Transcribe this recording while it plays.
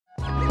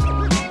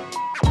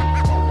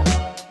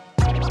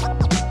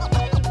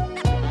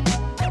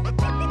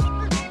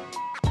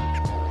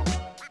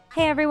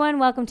Hey everyone,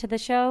 welcome to the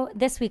show.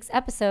 This week's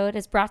episode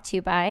is brought to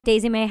you by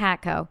Daisy May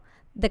Hat Co.,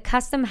 the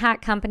custom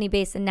hat company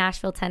based in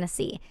Nashville,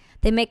 Tennessee.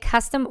 They make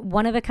custom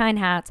one-of-a-kind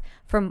hats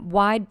from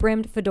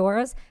wide-brimmed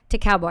fedoras to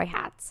cowboy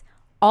hats.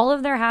 All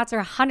of their hats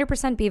are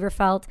 100% beaver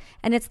felt,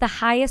 and it's the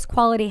highest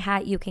quality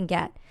hat you can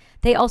get.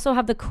 They also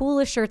have the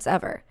coolest shirts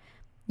ever.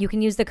 You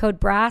can use the code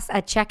BRASS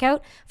at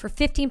checkout for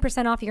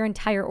 15% off your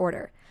entire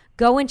order.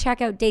 Go and check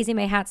out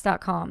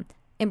daisymayhats.com.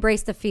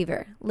 Embrace the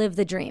fever. Live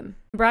the dream.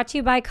 Brought to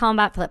you by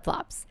Combat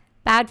Flip-Flops.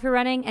 Bad for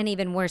running and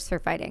even worse for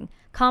fighting.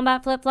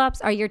 Combat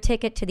Flip-Flops are your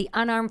ticket to the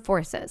unarmed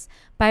forces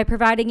by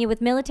providing you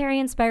with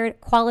military-inspired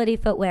quality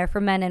footwear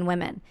for men and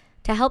women.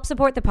 To help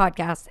support the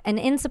podcast and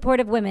in support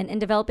of women in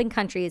developing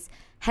countries,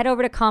 head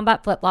over to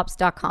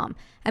combatflipflops.com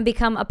and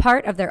become a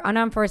part of their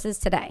unarmed forces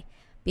today.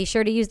 Be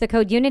sure to use the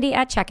code UNITY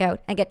at checkout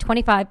and get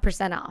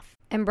 25% off.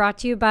 And brought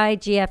to you by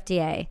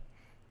GFDA.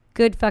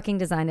 Good fucking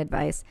design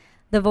advice.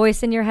 The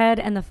voice in your head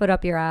and the foot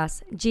up your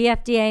ass.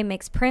 GFDA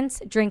makes prints,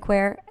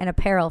 drinkware, and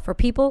apparel for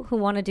people who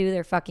want to do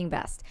their fucking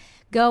best.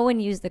 Go and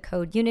use the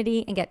code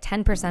UNITY and get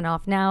 10%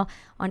 off now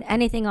on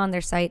anything on their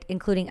site,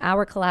 including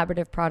our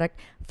collaborative product,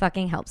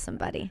 Fucking Help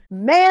Somebody.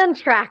 Man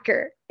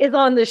Tracker is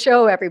on the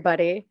show,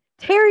 everybody.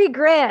 Terry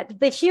Grant,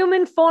 the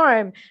human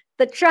form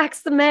that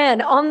tracks the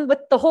man on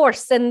with the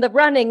horse and the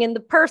running and the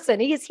person.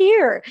 He's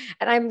here.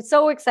 And I'm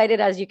so excited,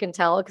 as you can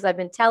tell, because I've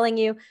been telling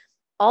you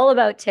all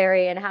about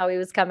Terry and how he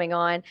was coming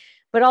on.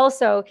 But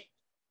also,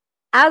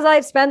 as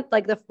I've spent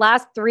like the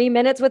last 3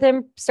 minutes with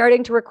him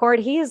starting to record,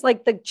 he is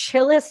like the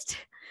chillest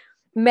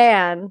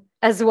man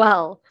as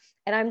well.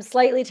 And I'm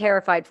slightly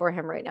terrified for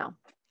him right now.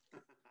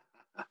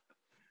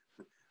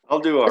 I'll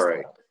do all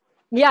right.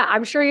 Yeah,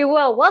 I'm sure you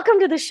will.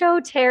 Welcome to the show,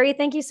 Terry.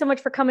 Thank you so much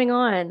for coming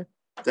on.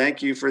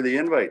 Thank you for the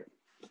invite.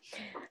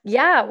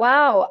 Yeah,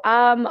 wow.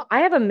 I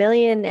have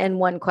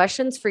 1,000,001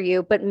 questions for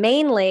you, but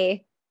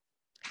mainly,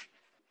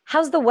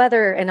 how's the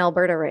weather in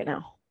Alberta right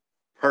now?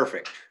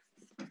 Perfect.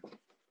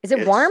 Is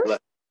it warm?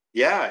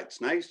 Yeah, it's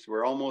nice.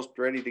 We're almost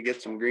ready to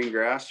get some green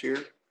grass here.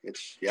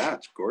 It's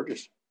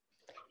gorgeous.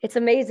 It's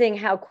amazing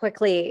how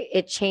quickly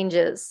it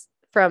changes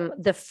from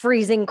the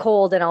freezing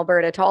cold in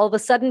Alberta to all of a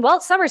sudden, well,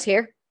 summer's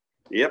here.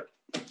 Yep.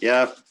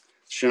 Yeah.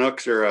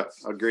 Chinooks are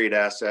a great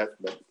asset,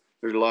 but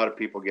there's a lot of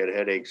people get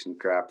headaches and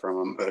crap from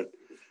them, but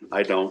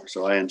I don't.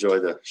 So I enjoy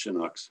the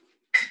Chinooks.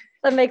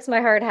 That makes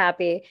my heart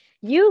happy.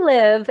 You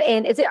live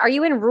in, are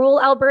you in rural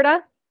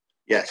Alberta?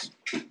 Yes.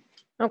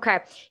 Okay.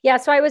 Yeah.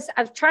 So I was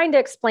trying to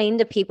explain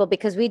to people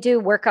because we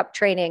do workup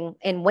training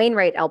in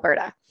Wainwright,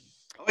 Alberta.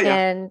 Oh, yeah.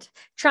 And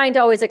trying to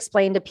always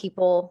explain to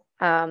people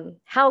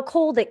how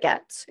cold it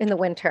gets in the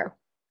winter.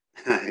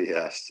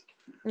 Yes.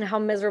 And how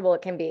miserable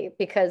it can be,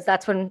 because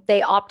that's when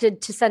they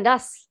opted to send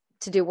us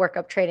to do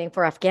workup training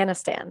for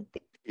Afghanistan.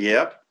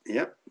 Yep.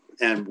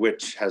 And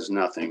which has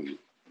nothing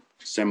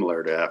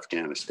similar to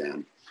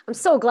Afghanistan. I'm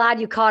so glad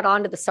you caught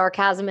on to the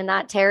sarcasm in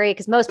that, Terry,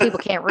 because most people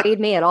can't read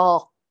me at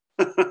all.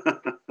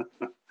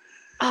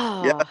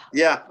 Oh.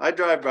 Yeah. I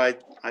drive by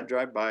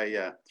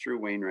through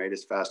Wainwright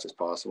as fast as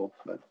possible,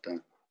 but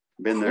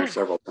been there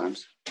several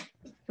times.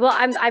 Well,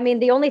 I mean,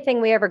 the only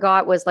thing we ever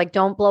got was like,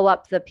 don't blow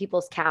up the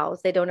people's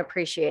cows. They don't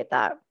appreciate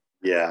that.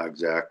 Yeah,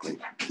 exactly.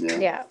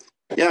 Yeah.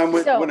 And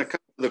when it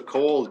comes to the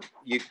cold,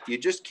 you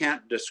just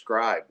can't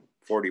describe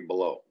 40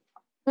 below.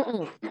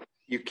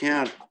 You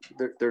can't.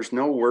 There's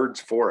no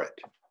words for it.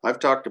 I've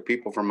talked to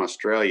people from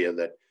Australia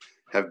that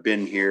have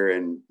been here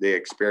and they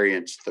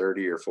experienced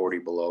 30 or 40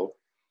 below.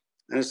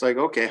 And it's like,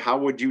 okay, how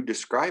would you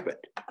describe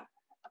it?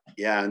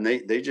 Yeah. And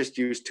they just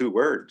use 2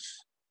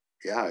 words.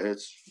 Yeah.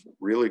 It's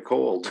really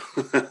cold.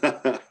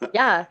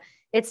 Yeah.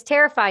 It's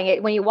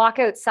terrifying. When you walk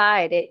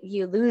outside,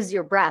 you lose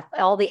your breath.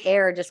 All the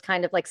air just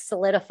kind of like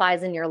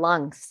solidifies in your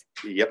lungs.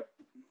 Yep.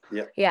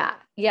 Yeah.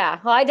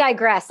 Well, I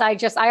digress.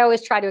 I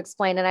always try to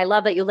explain, and I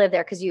love that you live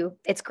there because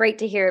it's great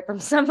to hear it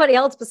from somebody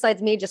else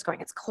besides me just going,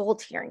 it's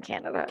cold here in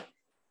Canada.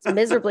 It's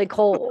miserably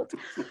cold.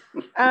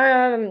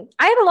 I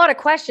have a lot of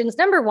questions.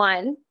 Number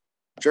one.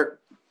 Sure.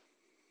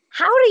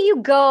 How do you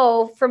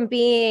go from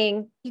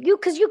being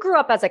because you grew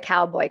up as a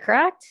cowboy,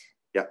 correct?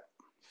 Yeah.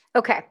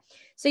 Okay.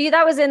 So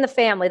that was in the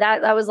family.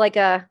 That was like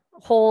a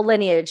whole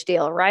lineage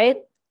deal, right?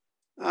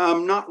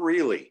 Not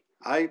really.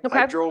 I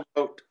drove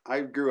out. I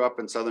grew up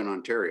in Southern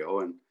Ontario,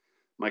 and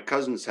my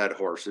cousins had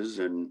horses,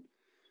 and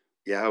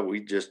yeah,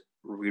 we'd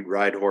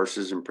ride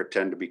horses and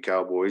pretend to be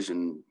cowboys,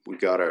 and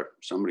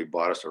somebody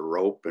bought us a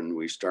rope, and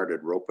we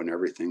started roping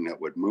everything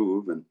that would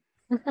move. And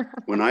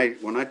when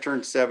I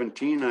turned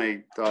 17,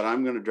 I thought,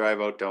 I'm going to drive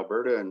out to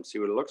Alberta and see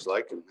what it looks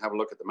like and have a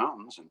look at the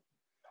mountains.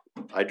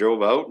 And I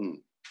drove out and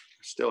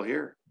still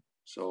here.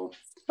 So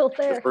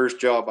the first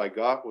job I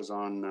got was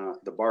on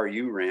the Bar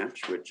U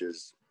Ranch, which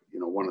is,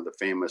 one of the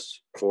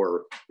famous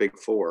Big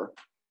Four.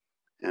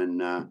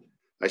 And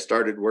I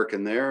started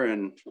working there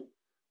and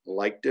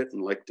liked it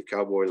and liked the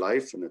cowboy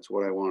life. And it's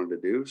what I wanted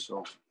to do.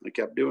 So I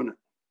kept doing it.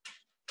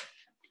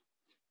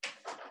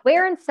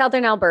 Where in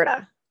Southern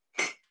Alberta?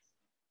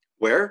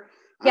 Where?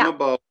 Yeah.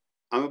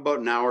 I'm about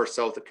an hour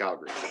south of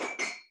Calgary.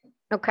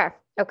 Okay.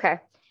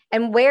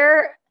 And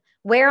where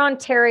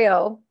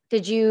Ontario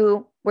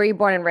were you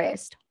born and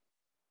raised?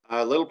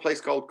 A little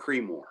place called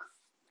Creemore,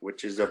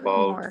 which is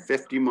about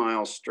 50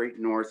 miles straight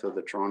north of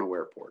the Toronto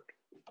airport.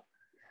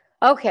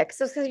 Okay,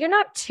 so you're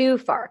not too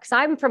far, because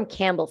I'm from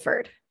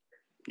Campbellford.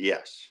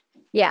 Yes.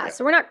 Yeah,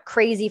 so we're not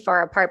crazy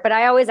far apart, but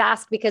I always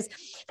ask because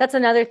that's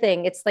another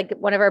thing. It's like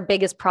one of our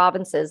biggest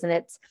provinces, and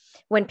it's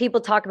when people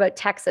talk about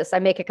Texas, I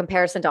make a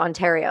comparison to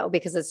Ontario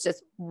because it's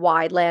just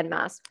wide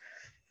landmass.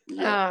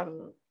 Yeah,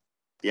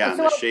 and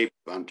the shape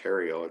of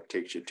Ontario, it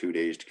takes you 2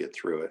 days to get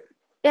through it.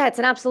 Yeah, it's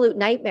an absolute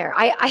nightmare.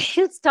 I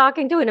was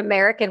talking to an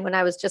American when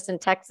I was just in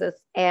Texas,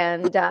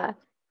 and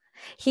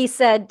he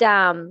said,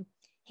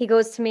 he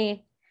goes to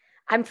me,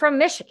 I'm from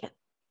Michigan.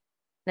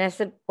 And I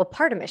said, what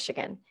part of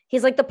Michigan?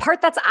 He's like, the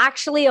part that's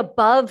actually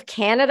above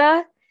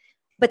Canada,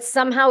 but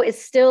somehow is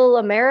still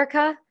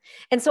America.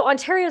 And so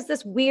Ontario is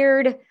this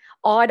weird,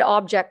 odd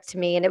object to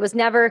me. And it was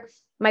never,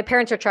 my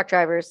parents are truck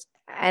drivers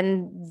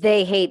and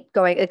they hate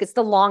going, like, it's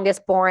the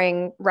longest,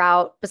 boring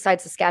route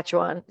besides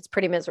Saskatchewan. It's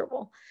pretty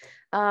miserable.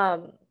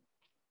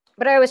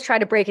 But I always try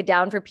to break it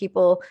down for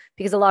people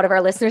because a lot of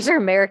our listeners are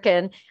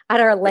American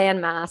at our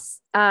landmass.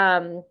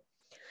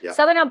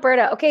 Southern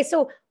Alberta. Okay,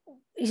 so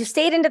you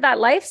stayed into that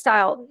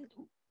lifestyle.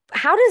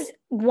 How does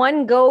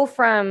one go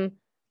from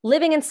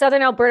living in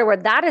Southern Alberta, where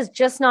that is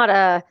just not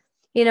a,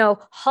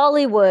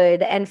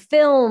 Hollywood and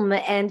film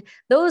and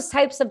those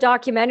types of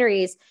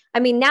documentaries? I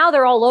mean, now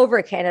they're all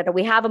over Canada.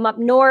 We have them up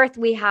north.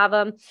 We have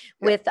them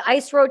with the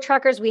ice road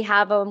truckers. We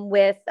have them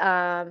with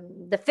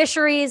the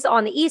fisheries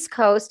on the East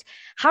Coast.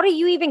 How do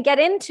you even get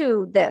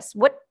into this?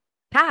 What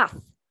path?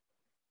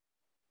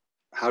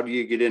 How do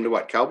you get into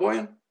what?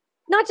 Cowboying?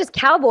 Not just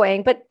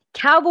cowboying, but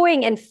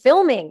cowboying and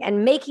filming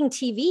and making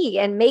TV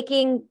and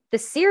making the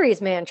series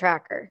Man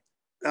Tracker.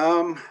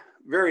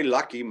 Very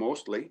lucky,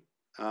 mostly.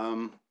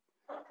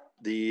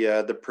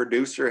 The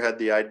producer had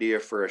the idea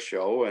for a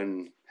show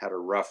and had a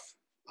rough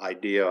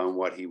idea on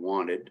what he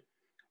wanted.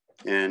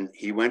 And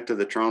he went to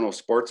the Toronto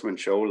Sportsman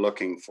Show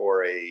looking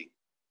for a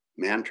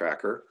Man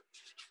Tracker.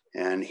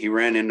 And he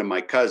ran into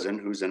my cousin,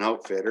 who's an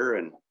outfitter,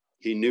 and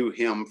he knew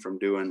him from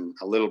doing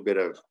a little bit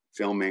of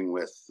filming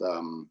with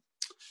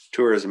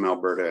Tourism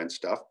Alberta and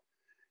stuff.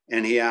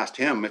 And he asked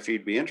him if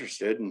he'd be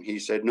interested. And he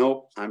said,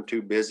 nope, I'm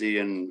too busy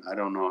and I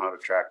don't know how to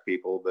track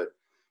people, but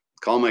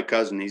call my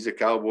cousin. He's a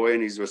cowboy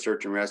and he's with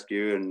search and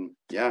rescue. And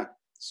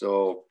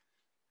so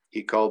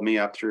he called me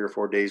up 3 or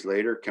 4 days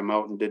later, came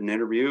out and did an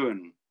interview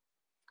and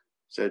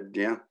said,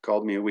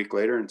 called me a week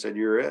later and said,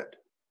 you're it.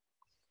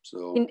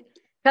 So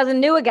cousin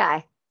knew a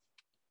guy.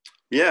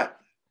 Yeah.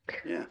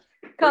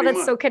 God,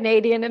 that's so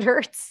Canadian. It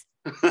hurts.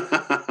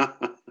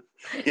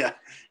 Yeah,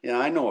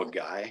 I know a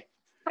guy.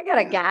 I got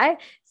a guy.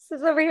 This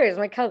is over here. He's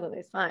my cousin.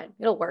 He's fine.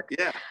 It'll work.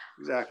 Yeah,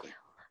 exactly.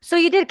 So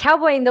you did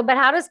cowboying though, but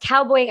how does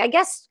cowboying, I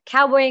guess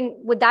cowboying,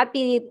 would that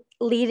be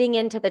leading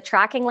into the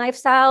tracking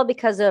lifestyle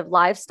because of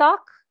livestock?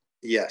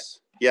 Yes.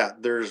 Yeah.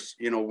 There's,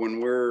 when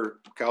we're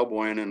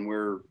cowboying and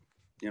we're,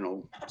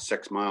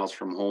 6 miles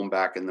from home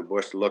back in the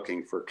bush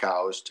looking for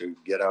cows to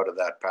get out of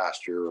that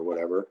pasture or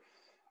whatever.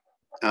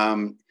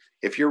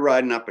 If you're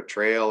riding up a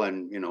trail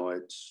and,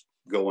 it's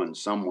going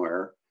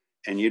somewhere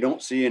and you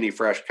don't see any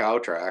fresh cow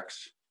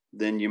tracks,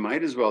 then you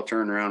might as well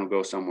turn around and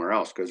go somewhere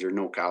else because there's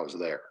no cows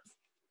there.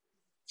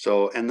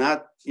 So, and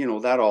that,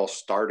 that all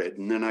started.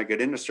 And then I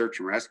got into search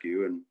and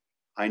rescue and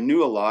I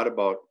knew a lot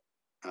about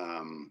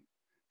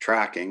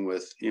tracking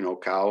with,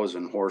 cows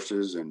and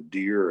horses and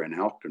deer and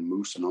elk and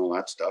moose and all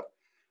that stuff.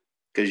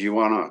 Because you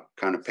want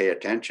to kind of pay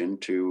attention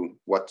to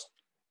what's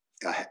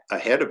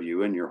ahead of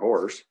you and your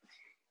horse.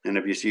 And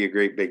if you see a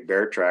great big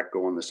bear track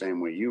going the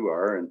same way you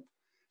are, and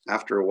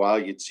after a while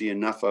you'd see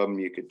enough of them,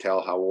 you could tell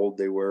how old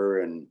they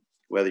were and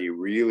whether you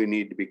really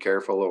need to be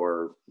careful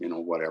or,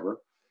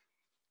 whatever.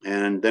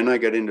 And then I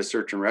got into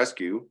search and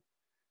rescue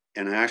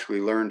and I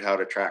actually learned how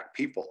to track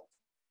people.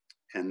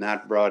 And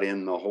that brought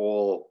in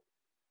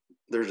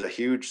there's a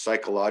huge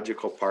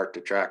psychological part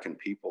to tracking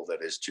people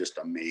that is just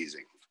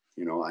amazing.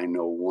 I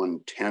know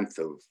 1/10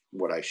 of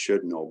what I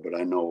should know, but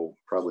I know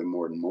probably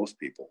more than most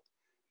people.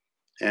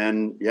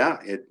 And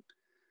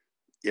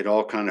it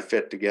all kind of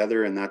fit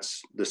together and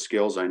that's the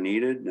skills I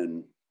needed.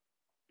 And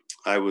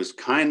I was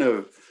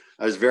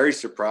very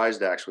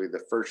surprised actually.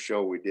 The first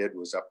show we did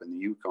was up in the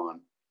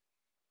Yukon.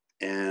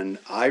 And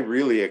I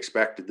really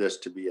expected this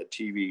to be a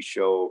TV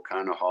show,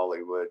 kind of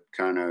Hollywood,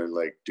 kind of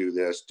like do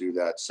this, do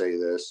that, say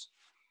this.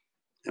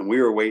 And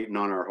we were waiting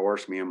on our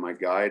horse, me and my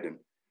guide. And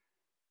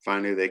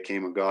finally they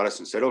came and got us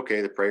and said, okay,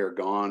 the prey are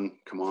gone.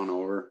 Come on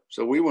over.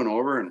 So we went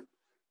over and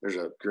there's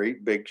a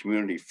great big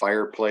community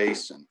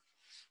fireplace and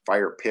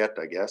fire pit,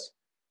 I guess.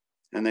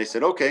 And they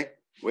said, okay,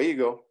 away you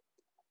go.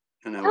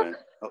 And I went,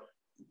 oh,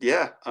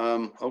 yeah,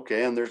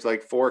 okay. And there's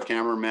like 4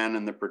 cameramen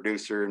and the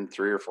producer and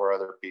 3 or 4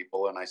 other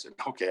people. And I said,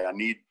 okay, I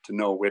need to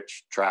know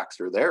which tracks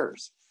are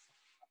theirs.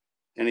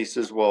 And he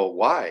says, well,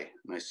 why?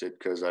 And I said,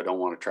 because I don't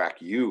want to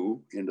track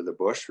you into the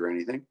bush or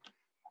anything.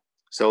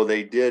 So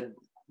they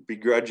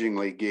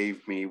begrudgingly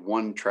gave me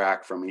 1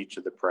 track from each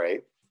of the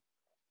prey.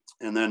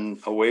 And then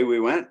away we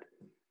went.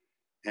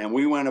 And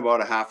we went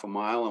about a half a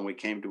mile and we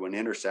came to an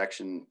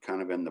intersection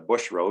kind of in the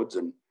bush roads.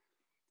 And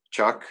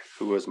Chuck,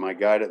 who was my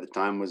guide at the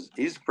time,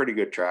 he's a pretty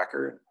good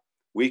tracker.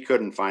 We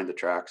couldn't find the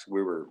tracks.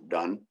 We were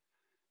done.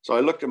 So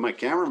I looked at my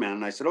cameraman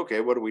and I said, okay,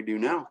 what do we do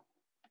now?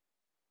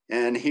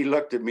 And he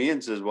looked at me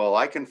and says, well,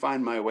 I can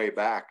find my way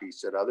back. He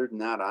said, other than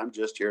that, I'm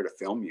just here to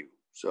film you.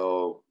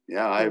 So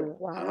yeah, I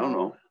don't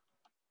know.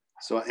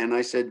 So, and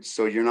I said,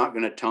 so you're not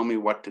going to tell me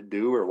what to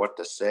do or what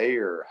to say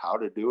or how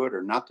to do it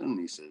or nothing? And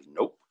he says,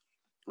 nope,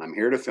 I'm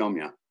here to film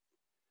you.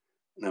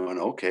 And I went,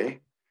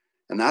 okay.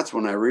 And that's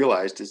when I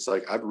realized it's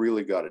like, I've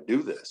really got to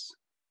do this.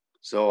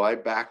 So I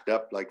backed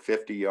up like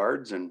 50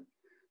 yards and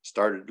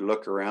started to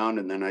look around.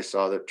 And then I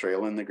saw the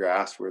trail in the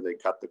grass where they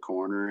cut the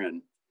corner.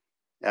 And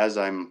as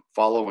I'm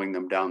following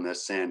them down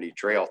this sandy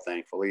trail,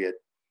 thankfully,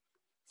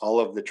 all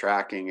of the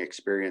tracking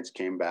experience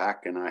came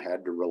back and I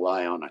had to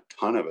rely on a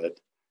ton of it.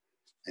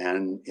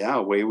 And yeah,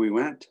 away we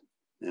went.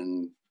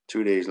 And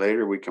 2 days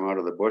later, we come out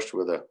of the bush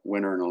with a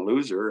winner and a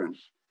loser. And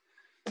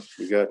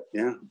we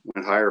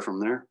went higher from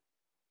there.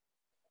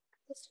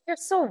 It's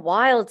just so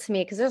wild to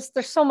me because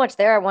there's so much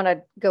there I want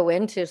to go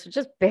into. So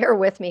just bear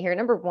with me here.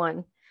 Number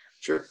one.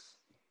 Sure.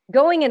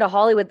 Going into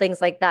Hollywood,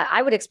 things like that,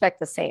 I would expect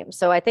the same.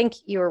 So I think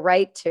you were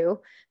right too.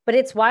 But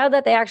it's wild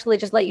that they actually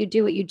just let you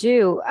do what you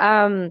do.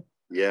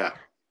 Yeah.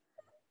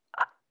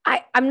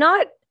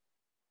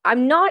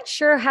 I'm not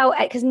sure how,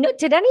 because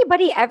did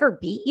anybody ever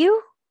beat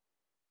you?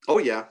 Oh,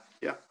 yeah.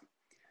 Yeah.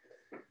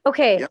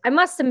 Okay. Yeah. I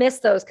must have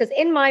missed those because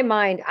in my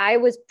mind, I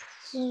was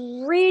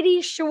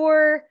pretty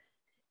sure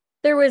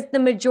there was the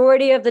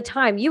majority of the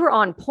time you were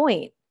on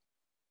point.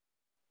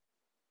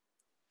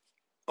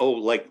 Oh,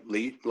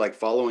 like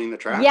following the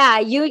track? Yeah.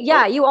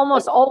 You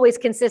almost always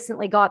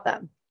consistently got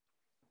them.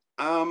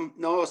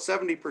 No,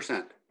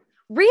 70%.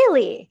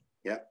 Really?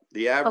 Yeah.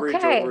 The average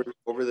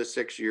over the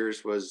 6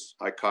 years was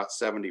I caught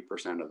 70%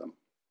 of them.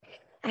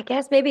 I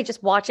guess maybe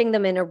just watching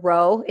them in a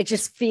row, it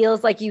just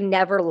feels like you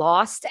never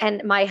lost.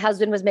 And my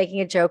husband was making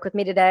a joke with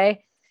me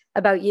today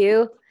about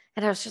you.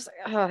 And I was just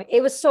like, oh,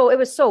 it was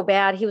so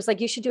bad. He was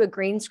like, you should do a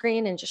green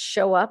screen and just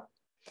show up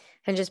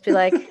and just be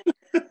like,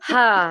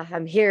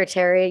 I'm here,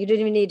 Terry. You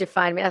didn't even need to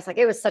find me. I was like,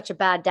 it was such a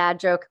bad dad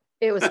joke.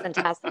 It was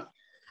fantastic.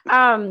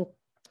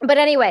 But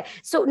anyway,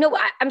 so no,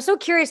 I'm so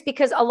curious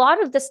because a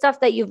lot of the stuff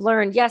that you've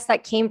learned, yes,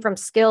 that came from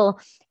skill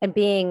and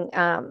being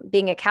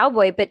a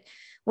cowboy. But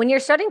when you're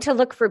starting to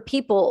look for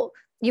people,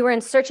 you were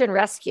in search and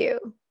rescue.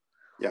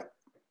 Yeah,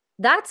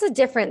 that's a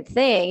different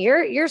thing.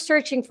 You're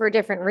searching for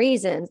different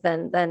reasons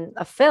than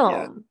a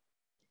film.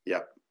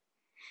 Yeah.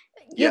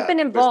 You've been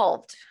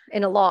involved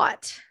in a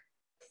lot.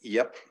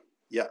 Yep.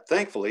 Yeah.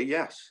 Thankfully,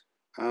 yes.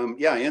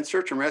 In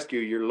search and rescue,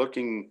 you're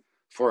looking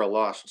for a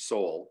lost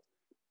soul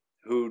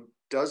who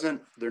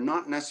they're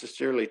not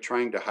necessarily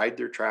trying to hide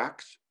their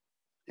tracks,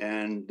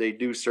 and they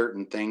do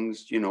certain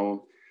things.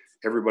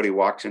 Everybody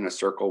walks in a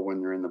circle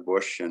when they're in the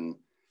bush, and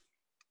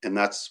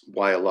that's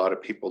why a lot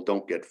of people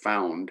don't get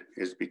found,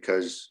 is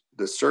because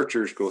the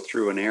searchers go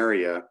through an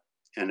area,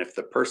 and if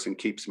the person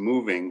keeps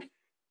moving,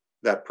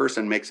 that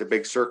person makes a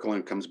big circle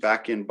and comes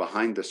back in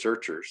behind the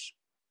searchers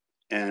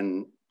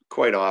and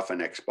quite often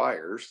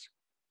expires.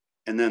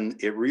 And then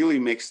it really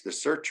makes the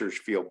searchers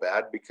feel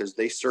bad because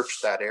they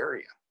searched that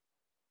area.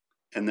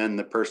 And then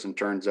the person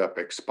turns up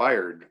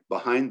expired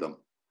behind them.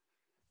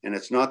 And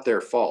it's not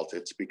their fault.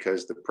 It's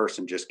because the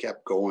person just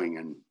kept going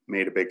and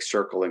made a big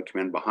circle and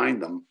come in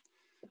behind them.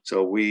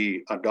 So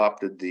we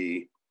adopted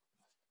the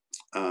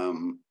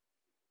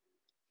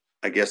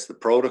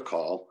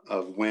protocol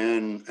of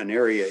when an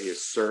area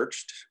is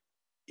searched,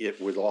 it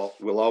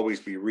will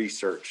always be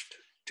researched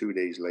 2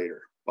 days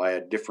later by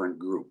a different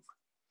group.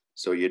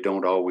 So you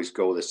don't always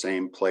go the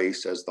same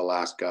place as the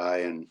last guy.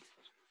 And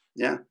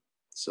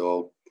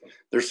so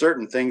there's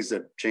certain things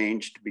that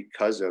changed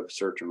because of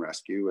search and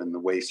rescue and the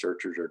way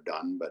searchers are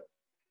done. But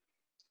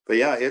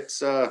yeah,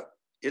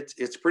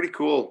 it's pretty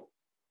cool.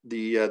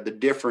 The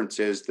difference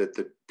is that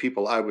the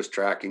people I was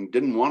tracking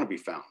didn't want to be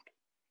found,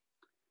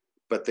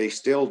 but they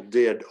still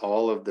did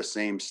all of the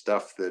same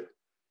stuff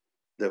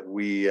that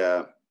we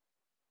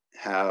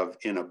have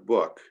in a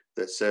book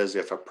that says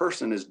if a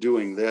person is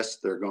doing this,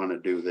 they're going to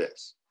do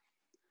this.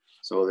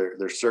 So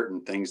there's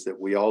certain things that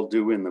we all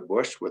do in the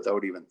bush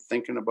without even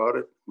thinking about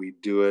it. We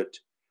do it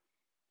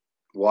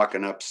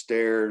walking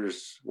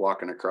upstairs,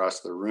 walking across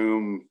the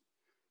room,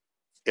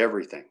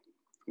 everything.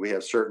 We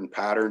have certain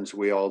patterns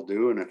we all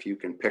do. And if you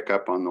can pick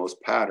up on those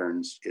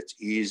patterns, it's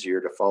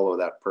easier to follow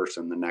that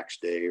person the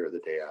next day or the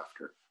day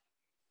after.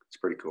 It's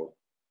pretty cool.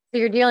 So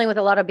you're dealing with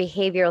a lot of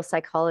behavioral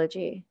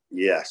psychology.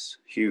 Yes.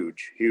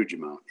 Huge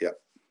amount. Yep.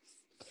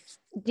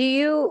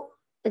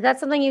 Is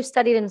that something you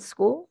studied in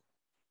school?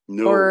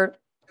 No. Or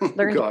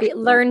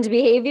learned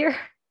behavior?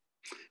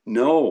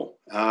 No.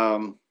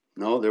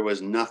 No, there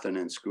was nothing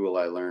in school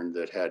I learned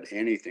that had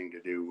anything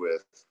to do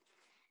with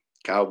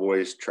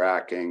cowboys,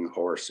 tracking,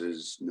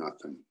 horses,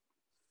 nothing.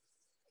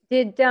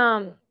 Is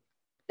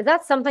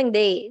that something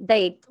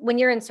they when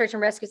you're in search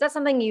and rescue, is that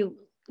something you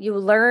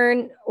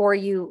learn or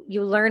you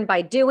learn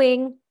by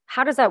doing?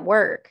 How does that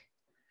work?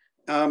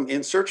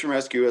 In search and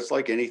rescue, it's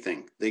like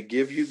anything. They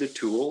give you the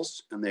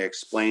tools and they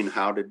explain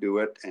how to do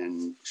it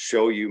and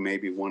show you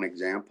maybe one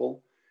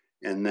example.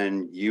 And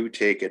then you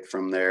take it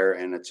from there,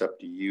 and it's up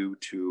to you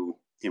to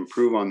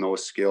improve on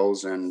those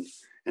skills and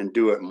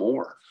do it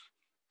more.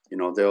 You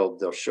know,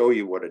 they'll show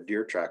you what a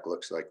deer track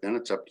looks like. Then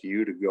it's up to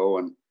you to go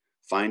and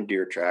find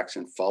deer tracks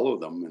and follow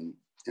them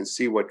and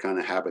see what kind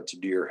of habits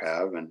deer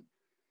have. And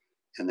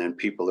then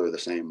people are the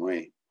same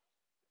way.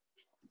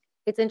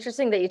 It's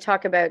interesting that you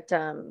talk about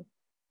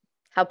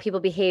how people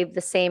behave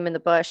the same in the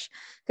bush,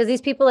 because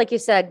these people, like you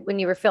said, when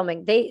you were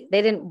filming, they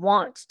didn't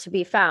want to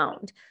be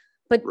found.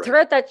 But Right.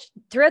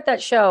 throughout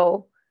that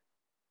show,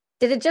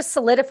 did it just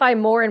solidify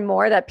more and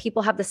more that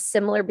people have the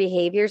similar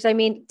behaviors? I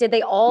mean, did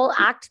they all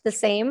act the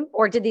same,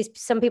 or did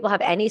some people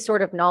have any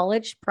sort of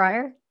knowledge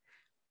prior?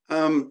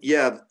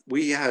 Yeah,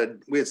 we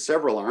had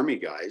several Army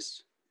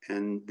guys,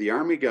 and the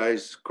Army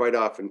guys quite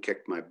often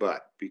kicked my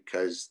butt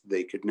because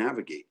they could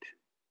navigate.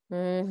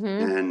 Mm-hmm.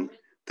 And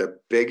the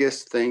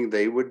biggest thing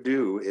they would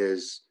do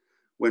is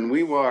when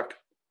people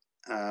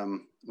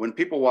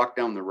walk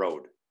down the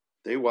road,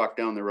 they walk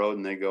down the road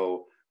and they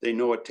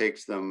know it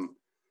takes them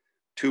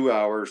 2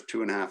 hours,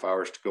 2.5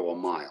 hours to go a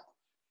mile.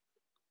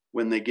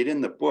 When they get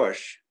in the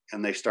bush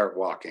and they start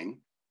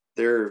walking,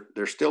 they're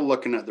still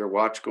looking at their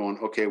watch going,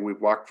 okay, we've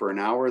walked for an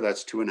hour.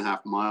 That's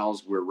 2.5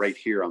 miles. We're right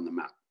here on the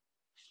map.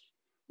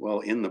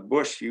 Well, in the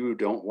bush, you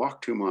don't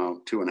walk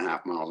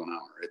 2.5 miles an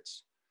hour.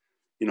 It's,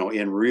 you know,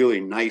 in really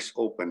nice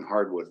open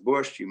hardwood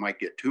bush, you might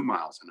get 2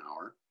 miles an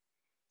hour.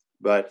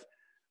 But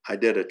I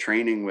did a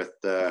training with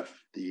the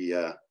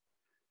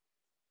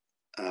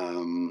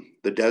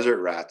desert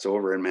rats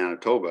over in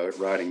Manitoba at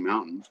Riding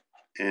Mountain.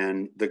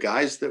 And the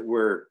guys that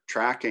were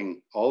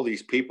tracking all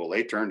these people,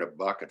 they turned a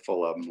bucket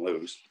full of them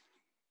loose.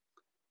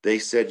 They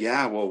said,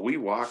 yeah, well, we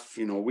walk,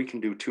 you know, we can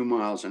do 2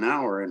 miles an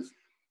hour. And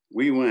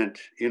we went,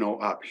 you know,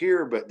 up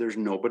here, but there's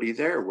nobody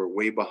there. We're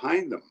way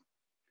behind them.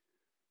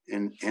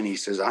 And he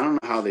says, I don't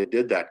know how they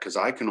did that, because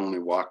I can only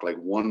walk like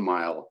 1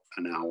 mile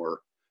an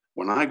hour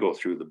when I go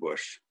through the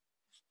bush.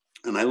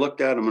 And I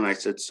looked at him and I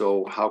said,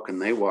 so how can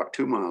they walk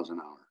 2 miles an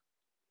hour?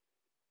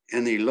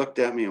 And he looked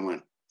at me and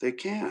went, they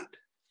can't.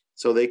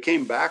 So they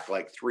came back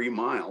like 3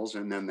 miles,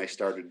 and then they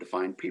started to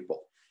find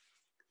people.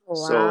 Wow.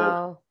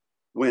 So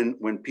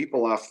when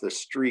people off the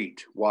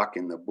street walk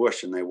in the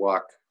bush and they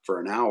walk for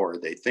an hour,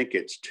 they think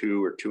it's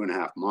 2 or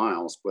 2.5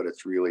 miles, but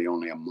it's really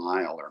only a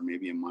mile or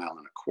maybe 1.25 miles.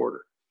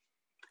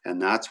 And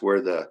that's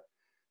where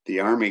the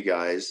Army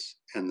guys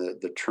and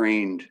the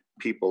trained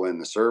people in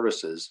the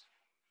services,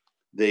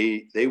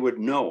 they would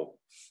know.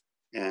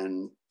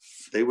 And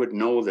they would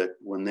know that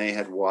when they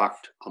had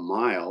walked a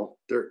mile,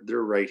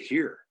 they're right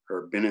here,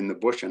 or been in the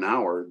bush an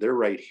hour, they're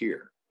right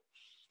here.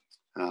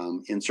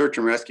 In search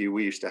and rescue,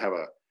 we used to have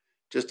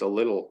just a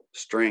little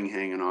string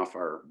hanging off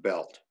our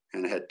belt,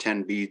 and it had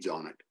 10 beads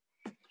on it.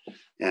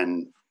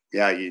 And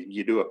yeah,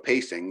 you do a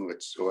pacing,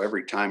 so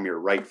every time your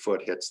right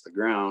foot hits the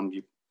ground,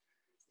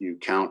 you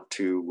count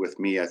to, with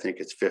me, I think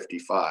it's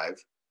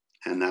 55,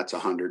 and that's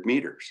 100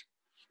 meters.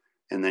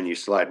 And then you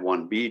slide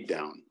 1 bead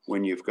down.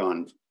 When you've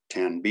gone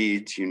 10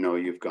 beads, you know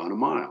you've gone a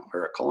mile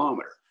or a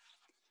kilometer.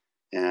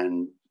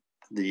 And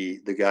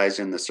the guys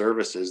in the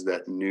services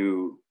that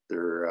knew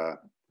their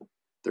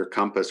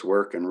compass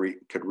work and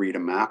could read a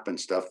map and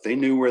stuff, they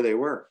knew where they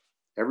were.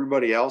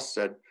 Everybody else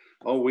said,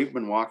 oh, we've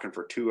been walking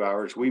for 2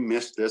 hours. We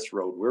missed this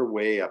road. We're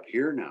way up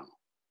here now.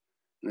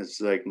 And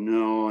it's like,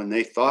 no. And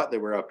they thought they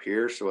were up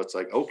here. So it's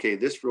like, okay,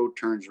 this road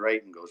turns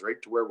right and goes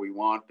right to where we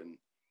want. And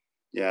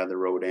yeah, the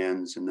road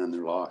ends, and then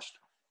they're lost.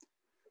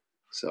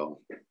 So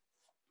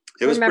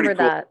it was pretty cool.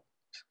 That.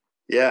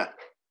 Yeah.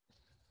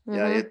 Mm-hmm.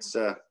 Yeah. It's,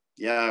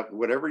 yeah,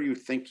 whatever you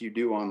think you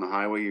do on the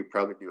highway, you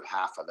probably do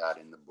half of that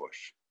in the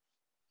bush.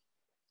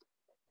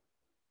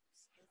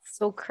 It's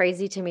so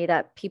crazy to me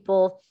that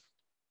people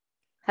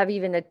have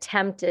even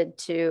attempted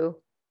to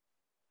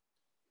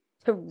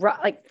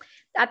like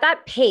at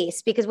that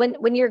pace, because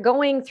when you're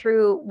going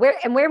through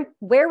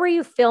where were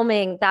you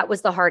filming that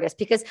was the hardest?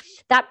 Because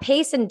that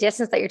pace and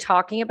distance that you're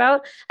talking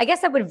about, I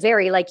guess that would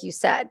vary, like you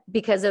said,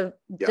 because of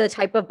the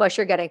type of bush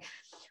you're getting.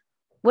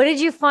 What did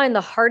you find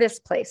the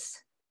hardest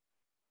place?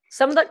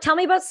 Tell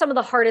me about some of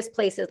the hardest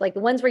places, like the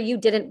ones where you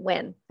didn't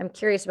win. I'm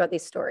curious about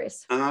these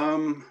stories.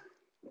 Oh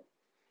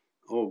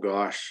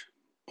gosh.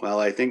 Well,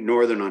 I think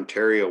Northern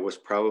Ontario was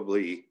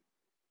probably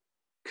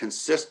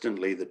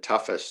consistently the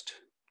toughest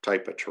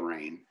type of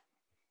terrain.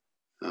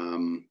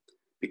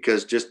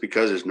 Because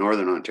it's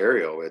Northern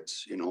Ontario,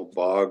 it's, you know,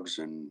 bogs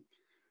and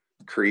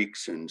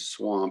creeks and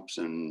swamps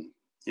and,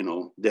 you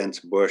know, dense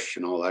bush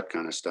and all that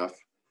kind of stuff.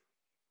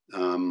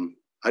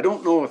 I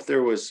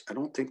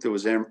don't think there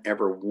was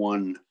ever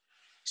one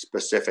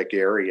specific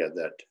area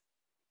that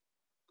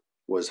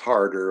was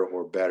harder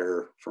or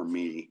better for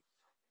me.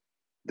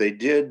 They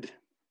did,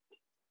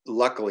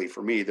 luckily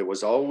for me, there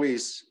was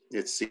always,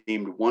 it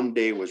seemed, one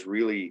day was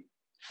really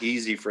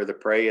easy for the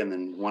prey, and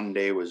then one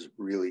day was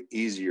really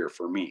easier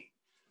for me.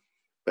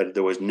 But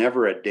there was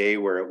never a day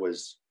where it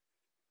was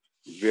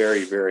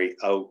very, very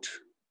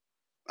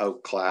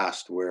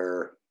outclassed,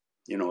 where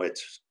you know,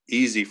 it's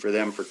easy for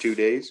them for 2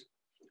 days,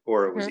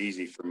 or it was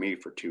easy for me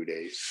for 2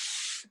 days.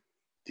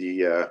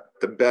 The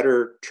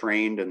better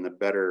trained and the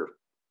better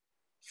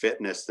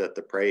fitness that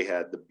the prey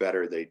had, the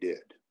better they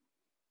did.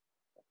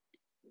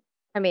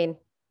 I mean,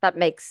 that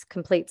makes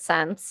complete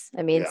sense.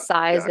 I mean,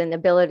 size and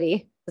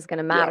ability is going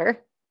to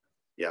matter.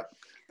 Yeah.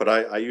 But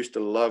I used to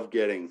love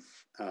getting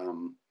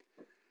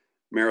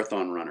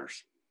marathon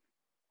runners.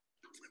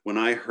 When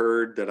I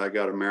heard that I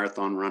got a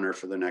marathon runner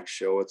for the next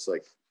show, it's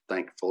like,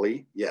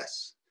 thankfully,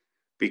 yes,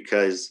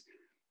 because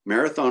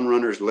marathon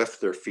runners lift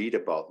their feet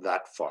about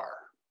that far.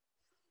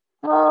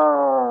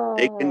 Oh.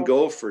 They can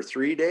go for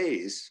 3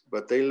 days,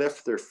 but they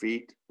lift their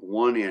feet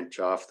 1 inch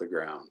off the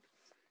ground.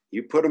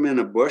 You put them in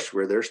a bush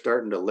where they're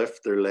starting to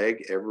lift their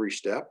leg every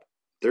step,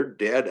 they're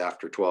dead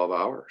after 12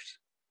 hours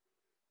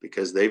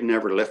because they've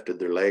never lifted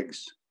their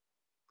legs.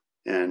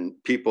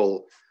 And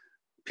people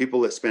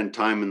that spend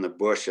time in the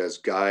bush as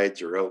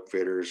guides or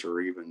outfitters or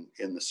even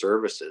in the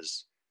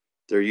services,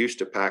 they're used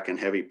to packing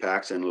heavy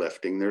packs and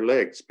lifting their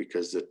legs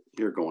because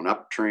you're going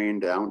up terrain,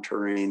 down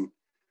terrain.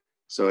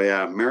 So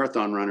yeah,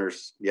 marathon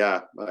runners,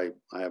 I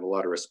have a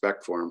lot of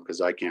respect for them because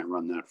I can't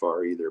run that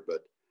far either,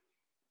 but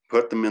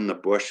put them in the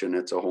bush and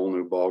it's a whole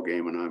new ball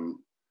game. And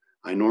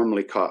I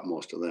normally caught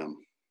most of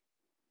them.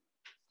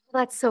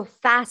 That's so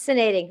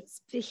fascinating.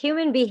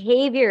 Human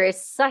behavior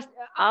is such,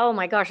 oh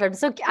my gosh.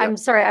 I'm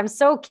sorry. I'm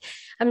so,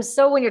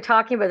 when you're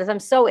talking about this, I'm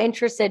so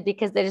interested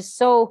because it's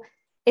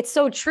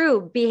so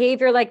true.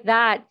 Behavior like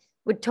that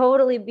would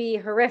totally be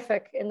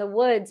horrific in the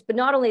woods. But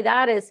not only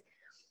that is,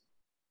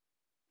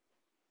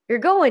 you're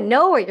going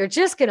nowhere. You're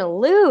just going to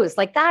lose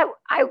like that.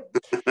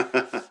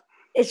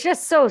 It's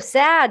just so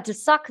sad to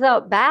suck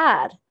that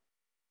bad.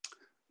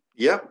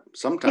 Yep.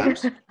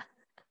 Sometimes it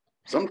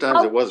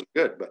wasn't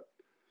good, but.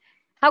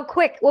 How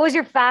quick? What was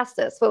your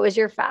fastest? What was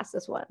your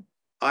fastest one?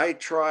 I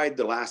tried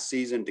the last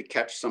season to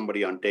catch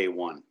somebody on day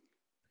one,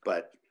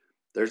 but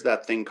there's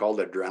that thing called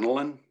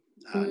adrenaline.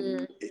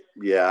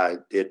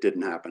 It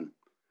didn't happen.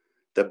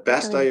 The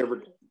best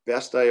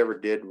I ever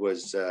did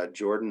was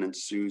Jordan and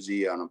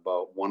Susie on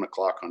about 1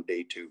 o'clock on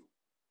day 2.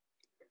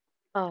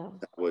 Oh,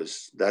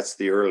 that's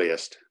the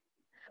earliest,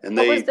 and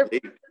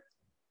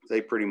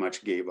they pretty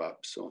much gave up.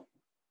 So.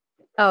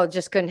 Oh,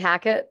 just couldn't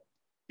hack it.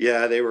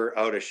 Yeah, they were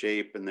out of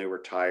shape and they were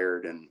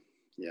tired and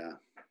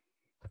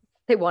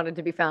they wanted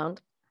to be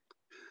found.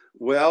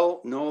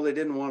 Well, no, they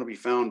didn't want to be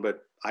found,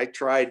 but I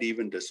tried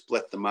even to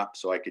split them up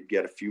so I could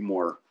get a few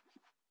more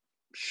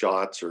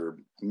shots or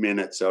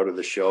minutes out of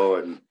the show,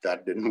 and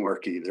that didn't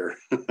work either.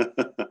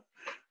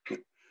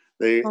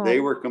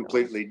 They were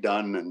completely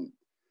done. And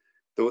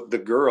the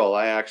girl,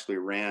 I actually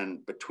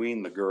ran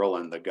between the girl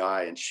and the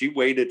guy, and she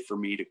waited for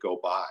me to go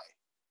by.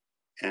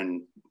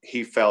 And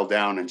he fell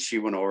down and she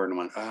went over and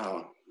went,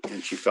 oh,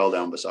 and she fell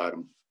down beside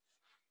him.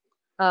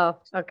 Oh,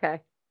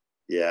 okay.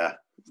 Yeah.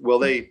 Well,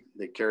 they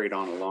carried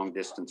on a long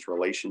distance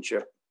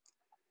relationship,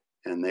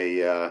 and they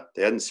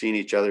hadn't seen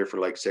each other for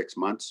like 6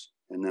 months.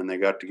 And then they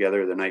got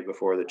together the night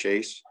before the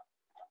chase.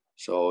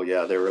 So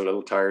yeah, they were a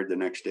little tired the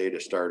next day to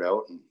start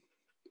out, and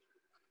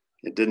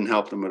it didn't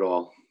help them at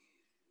all.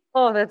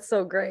 Oh, that's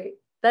so great.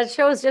 That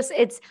shows just,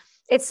 it's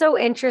so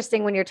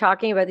interesting when you're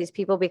talking about these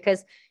people,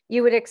 because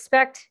you would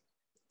expect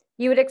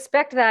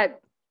that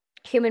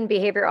human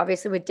behavior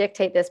obviously would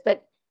dictate this,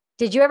 but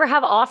did you ever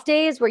have off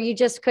days where you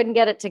just couldn't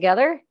get it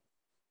together?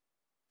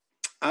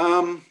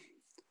 I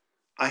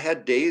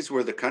had days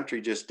where the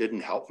country just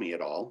didn't help me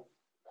at all.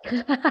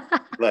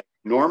 Like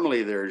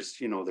normally there's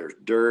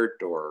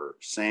dirt or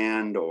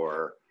sand,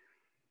 or,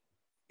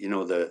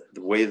 the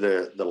way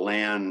the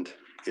land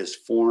is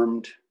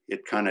formed,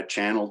 it kind of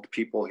channeled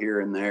people here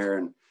and there.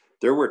 And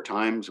there were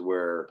times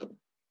where,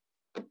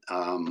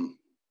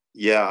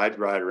 I'd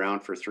ride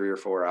around for 3 or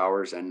 4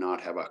 hours and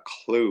not have a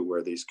clue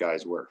where these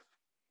guys were.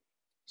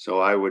 So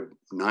I would,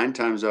 9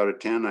 times out of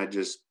 10, I'd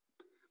just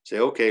say,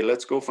 okay,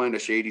 let's go find a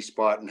shady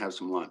spot and have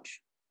some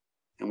lunch.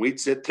 And we'd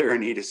sit there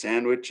and eat a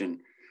sandwich, and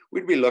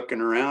we'd be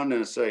looking around,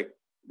 and it's like,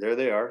 there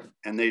they are.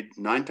 And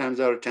 9 times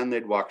out of 10,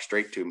 they'd walk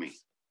straight to me.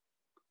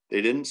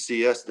 They didn't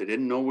see us. They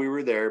didn't know we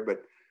were there,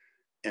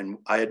 and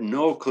I had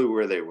no clue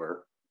where they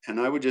were. And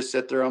I would just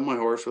sit there on my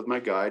horse with my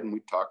guide, and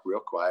we'd talk real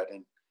quiet.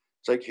 And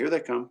it's like, here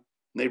they come.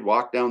 And they'd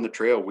walk down the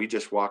trail. We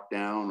just walked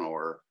down,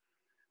 or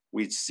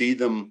we'd see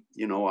them,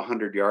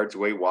 100 yards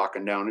away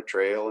walking down a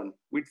trail, and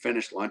we'd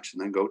finish lunch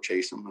and then go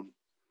chase them. And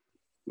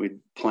we'd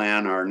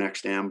plan our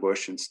next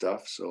ambush and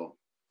stuff. So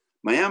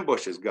my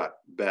ambushes got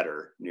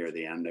better near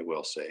the end, I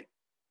will say.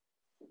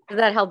 Has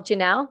that helped you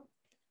now?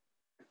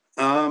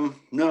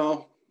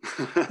 No.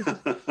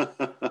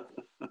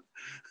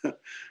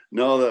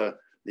 No,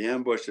 the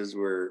ambushes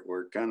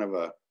were kind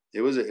of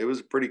it was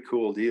a pretty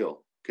cool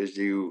deal, because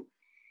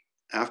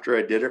after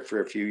I did it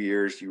for a few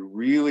years, you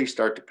really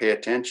start to pay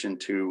attention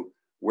to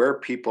where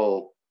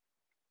people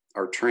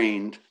are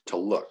trained to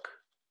look.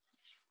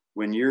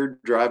 When you're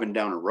driving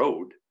down a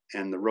road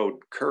and the road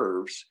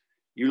curves,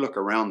 you look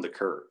around the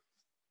curve.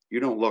 You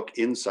don't look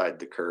inside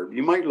the curve.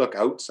 You might look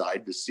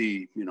outside to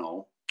see,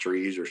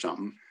 trees or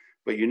something,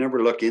 but you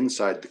never look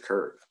inside the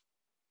curve.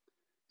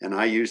 And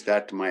I used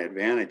that to my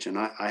advantage. And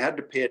I had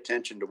to pay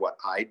attention to what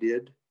I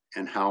did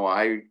and how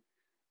I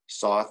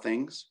saw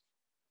things.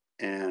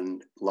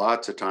 And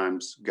lots of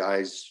times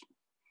guys,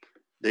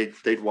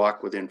 they'd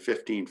walk within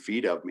 15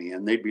 feet of me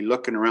and they'd be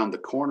looking around the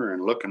corner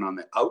and looking on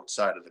the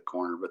outside of the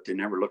corner, but they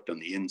never looked on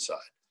the inside.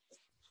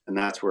 And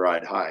that's where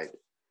I'd hide.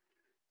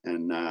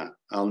 And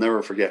I'll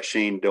never forget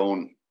Shane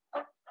Doan,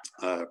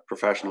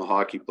 professional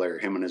hockey player,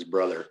 him and his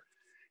brother.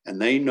 And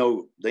they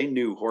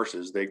knew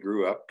horses. They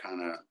grew up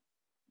kind of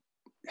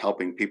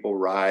helping people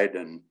ride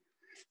and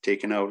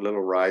taking out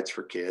little rides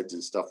for kids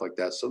and stuff like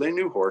that. So they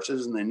knew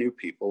horses and they knew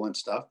people and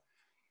stuff.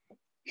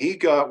 He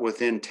got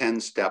within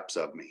 10 steps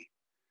of me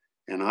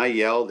and I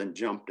yelled and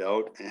jumped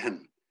out,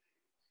 and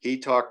he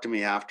talked to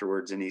me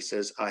afterwards and he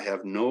says, I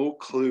have no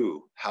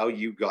clue how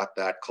you got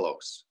that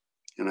close.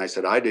 And I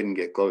said, I didn't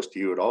get close to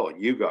you at all.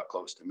 You got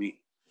close to me.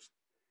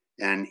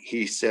 And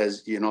he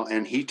says,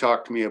 and he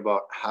talked to me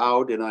about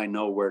how did I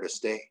know where to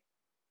stay?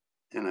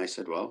 And I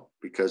said, well,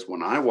 because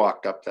when I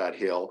walked up that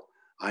hill,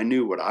 I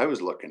knew what I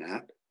was looking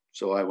at.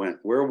 So I went,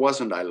 where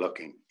wasn't I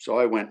looking? So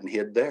I went and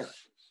hid there.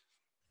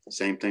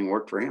 Same thing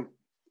worked for him.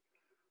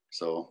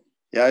 So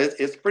yeah,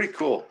 it's pretty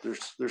cool.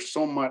 There's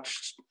so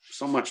much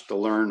to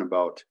learn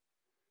about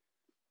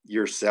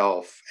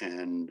yourself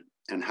and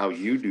how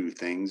you do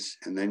things.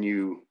 And then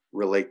you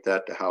relate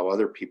that to how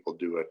other people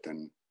do it.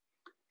 And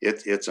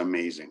it's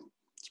amazing.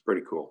 It's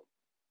pretty cool.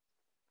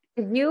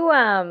 I'm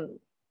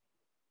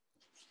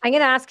going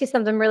to ask you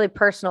something really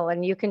personal,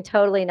 and you can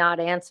totally not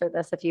answer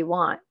this if you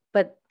want,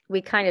 but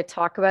we kind of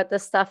talk about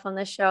this stuff on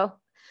this show.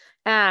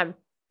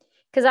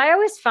 Because I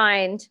always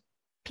find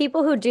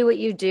people who do what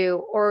you do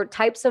or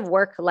types of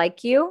work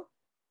like you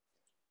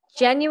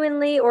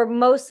genuinely, or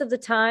most of the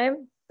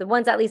time, the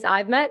ones at least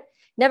I've met,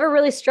 never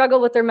really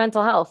struggle with their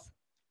mental health.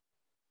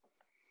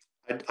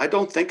 I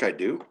don't think I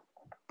do.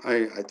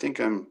 I think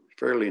I'm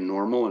fairly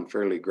normal and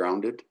fairly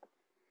grounded.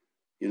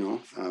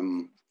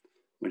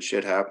 When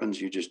shit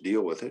happens, you just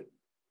deal with it.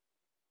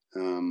 I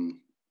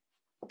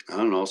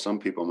don't know. Some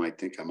people might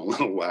think I'm a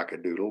little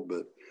wackadoodle,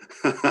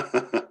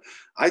 but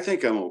I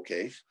think I'm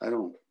okay. I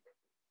don't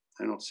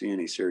see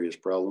any serious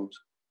problems.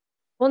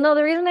 Well, no,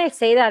 the reason I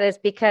say that is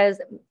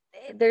because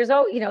there's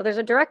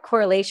a direct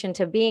correlation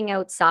to being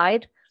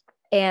outside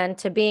and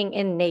to being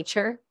in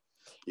nature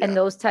and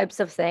those types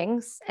of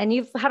things. And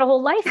you've had a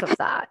whole life of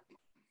that.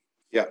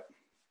 Yeah.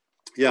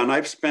 Yeah. And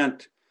I've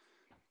spent,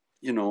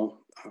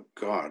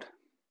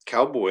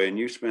 cowboy, and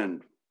you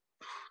spend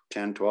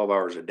 10, 12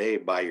 hours a day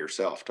by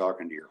yourself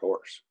talking to your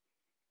horse.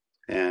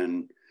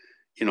 And,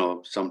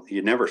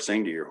 you never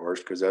sing to your horse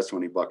because that's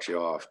when he bucks you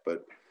off.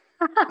 But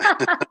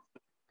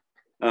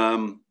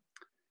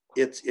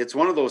it's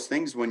one of those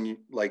things when you,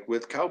 like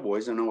with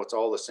cowboys, I know it's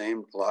all the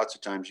same. Lots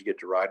of times you get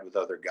to ride with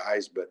other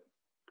guys, but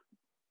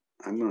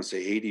I'm going to say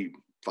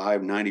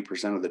 85,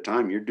 90% of the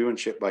time you're doing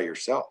shit by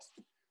yourself.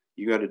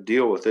 You got to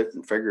deal with it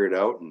and figure it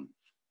out. And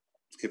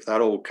if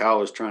that old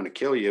cow is trying to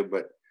kill you,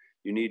 but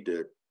you need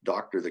to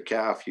doctor the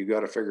calf, you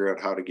got to figure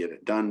out how to get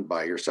it done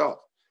by yourself.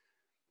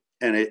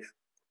 And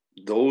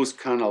those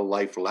kind of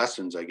life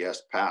lessons, I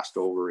guess, passed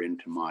over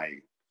into my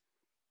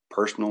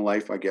personal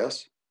life, I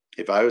guess.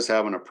 If I was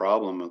having a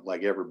problem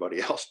like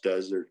everybody else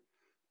does, there's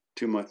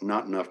too much,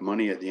 not enough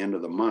money at the end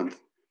of the month.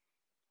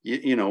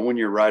 When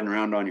you're riding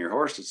around on your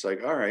horse, it's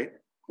like, all right,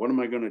 what am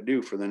I going to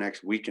do for the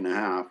next week and a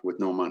half with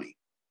no money?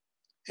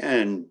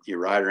 And you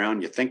ride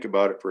around, you think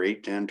about it for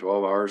 8, 10,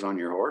 12 hours on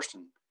your horse,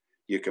 and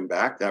you come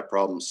back, that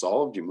problem's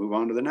solved, you move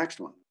on to the next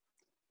one.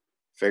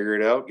 Figure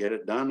it out, get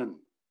it done, and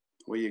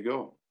away you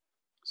go.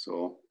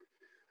 So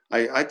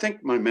I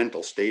think my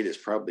mental state is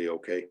probably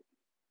okay.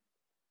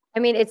 I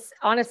mean, it's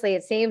honestly,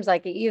 it seems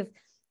like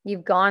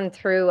you've gone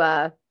through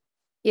I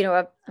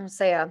would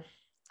say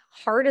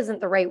hard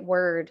isn't the right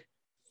word.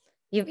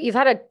 You've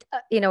had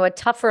a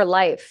tougher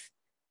life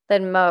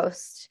than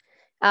most.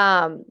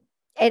 And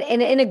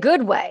in a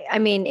good way. I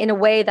mean, in a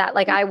way that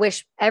I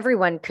wish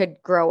everyone could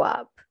grow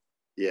up.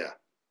 Yeah.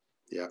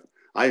 Yeah.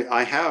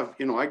 I have,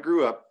 I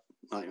grew up,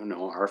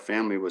 our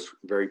family was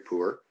very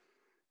poor,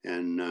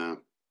 and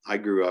I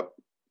grew up,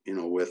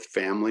 with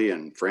family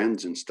and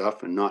friends and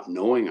stuff and not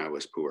knowing I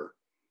was poor.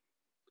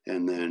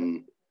 And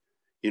then,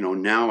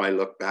 now I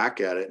look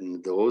back at it,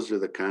 and those are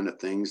the kind of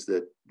things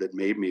that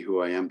made me who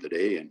I am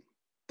today, and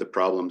the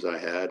problems I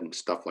had and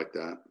stuff like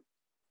that.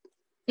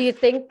 Do you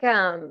think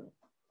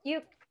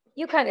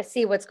you kind of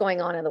see what's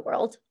going on in the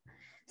world?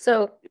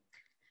 So,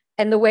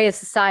 and the way a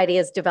society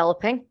is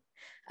developing.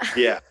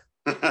 Yeah.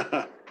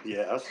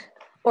 Yes.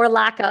 Or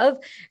lack of.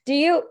 Do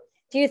you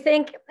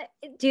think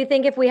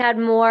if we had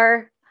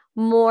more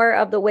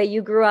of the way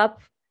you grew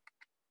up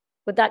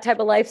with that type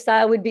of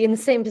lifestyle, we'd be in the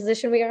same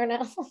position we are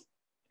now?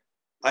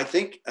 I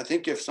think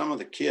if some of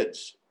the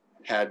kids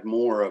had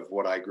more of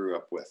what I grew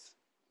up with,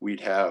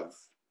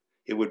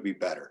 it would be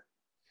better.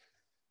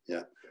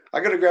 Yeah. I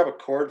got to grab a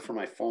cord for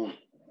my phone.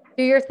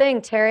 Do your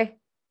thing, Terry.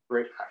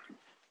 Great.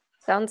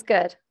 Sounds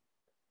good.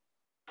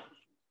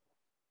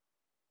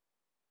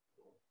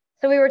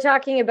 So we were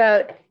talking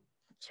about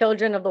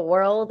children of the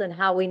world and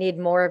how we need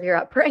more of your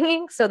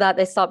upbringing so that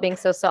they stop being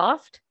so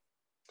soft?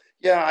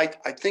 Yeah,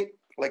 I think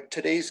like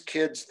today's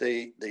kids,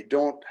 they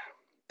don't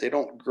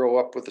grow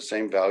up with the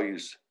same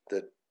values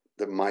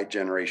that my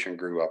generation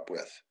grew up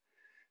with.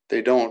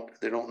 They don't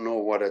know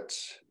what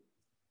it's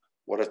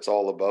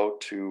all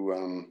about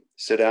to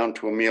sit down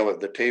to a meal at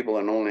the table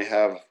and only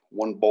have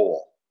one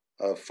bowl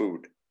of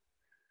food.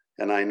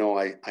 And I know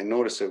I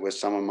notice it with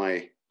some of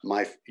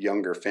my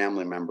younger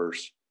family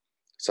members.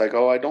 It's like,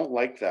 oh, I don't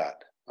like that.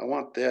 I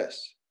want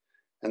this.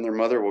 And their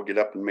mother will get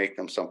up and make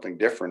them something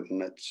different.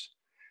 And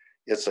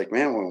it's like,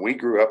 man, when we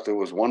grew up, there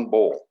was one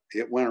bowl.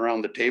 It went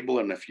around the table.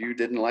 And if you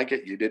didn't like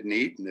it, you didn't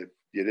eat. And if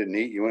you didn't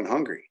eat, you went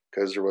hungry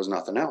because there was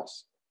nothing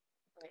else.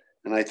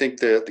 And I think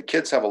the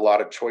kids have a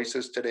lot of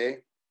choices today.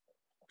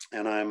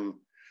 And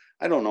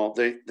I don't know,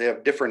 they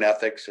have different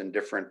ethics and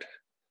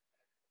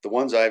the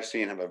ones I've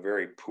seen have a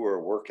very poor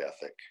work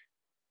ethic.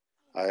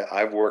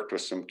 I've worked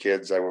with some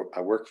kids. I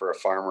work for a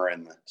farmer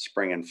in the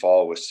spring and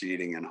fall with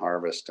seeding and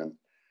harvest.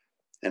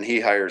 And he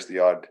hires the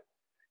odd,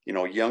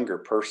 younger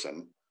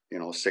person,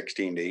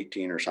 16 to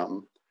 18 or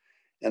something.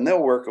 And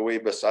they'll work away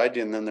beside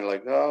you. And then they're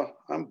like, oh,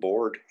 I'm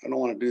bored. I don't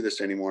want to do this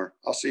anymore.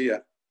 I'll see you.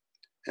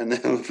 And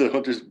then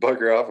they'll just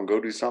bugger off and go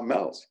do something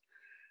else.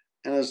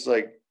 And it's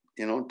like,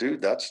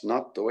 dude, that's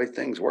not the way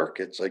things work.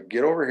 It's like,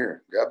 get over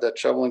here, grab that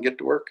shovel and get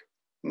to work.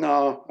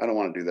 No, I don't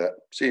want to do that.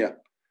 See ya.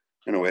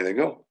 And away they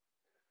go.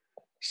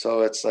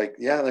 So it's like,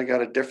 yeah, they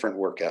got a different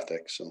work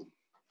ethic. So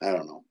I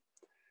don't know.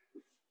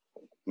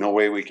 No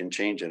way we can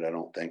change it, I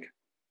don't think.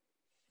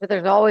 But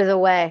there's always a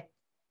way.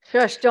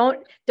 Shush,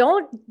 don't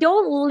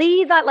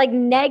leave that like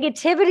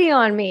negativity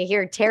on me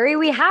here, Terry.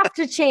 We have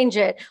to change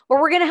it or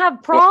we're going to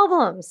have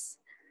problems.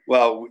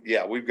 Well,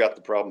 yeah, we've got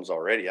the problems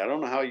already. I don't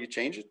know how you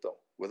change it though,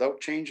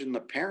 without changing the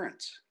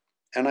parents.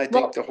 And I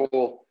think the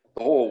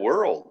whole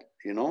world,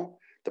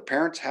 the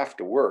parents have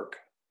to work.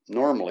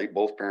 Normally,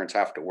 both parents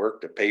have to work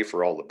to pay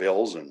for all the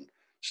bills and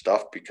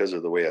stuff because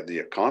of the way the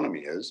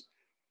economy is.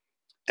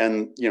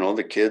 And,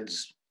 the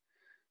kids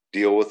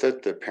deal with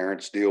it. The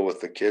parents deal with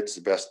the kids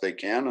the best they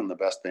can and the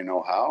best they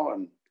know how.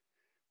 And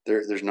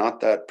there's not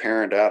that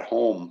parent at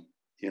home,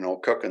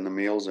 cooking the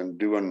meals and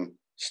doing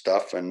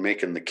stuff and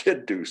making the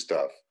kid do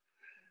stuff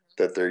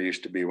that there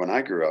used to be when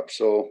I grew up.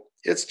 So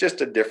it's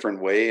just a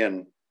different way.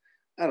 And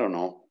I don't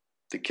know.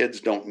 The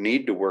kids don't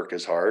need to work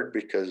as hard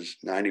because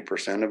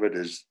 90% of it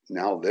is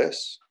now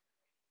this,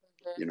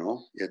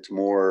 it's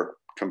more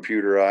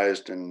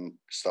computerized and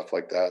stuff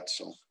like that.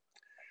 So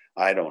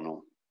I don't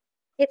know.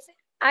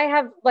 I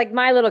have like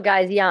my little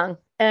guy's young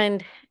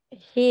and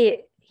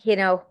he,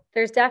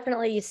 there's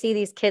definitely, you see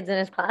these kids in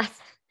his class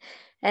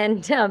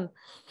and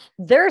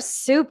they're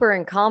super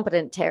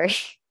incompetent, Terry.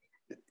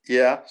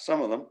 Yeah,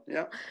 some of them.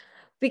 Yeah.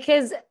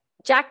 Because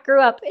Jack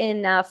grew up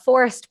in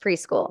Forest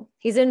Preschool.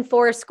 He's in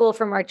Forest School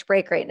for March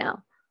break right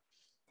now.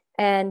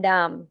 And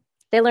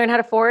they learn how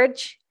to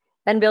forage,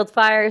 then build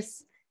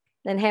fires,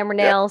 then hammer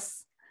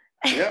nails.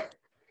 Yep.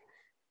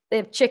 They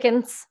have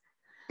chickens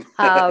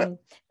that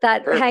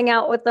hang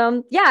out with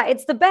them. Yeah,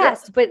 it's the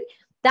best. Yep. But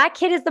that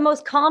kid is the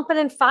most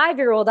competent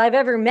 5-year-old I've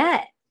ever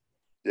met.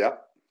 Yeah.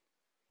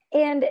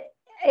 And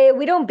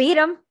we don't beat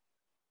him.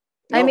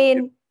 No, I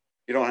mean,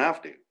 you don't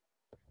have to.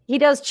 He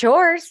does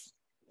chores.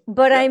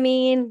 But I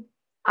mean,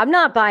 I'm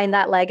not buying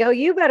that Lego.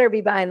 You better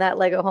be buying that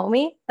Lego,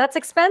 homie. That's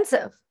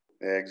expensive.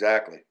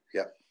 Exactly.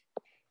 Yeah.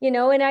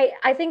 And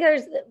I think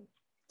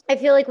I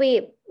feel like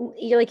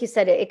like you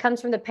said, it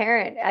comes from the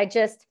parent.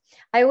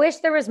 I wish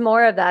there was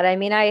more of that. I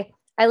mean, I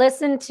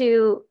listen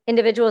to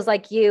individuals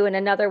like you and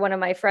another one of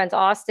my friends,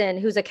 Austin,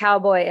 who's a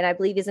cowboy. And I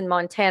believe he's in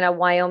Montana,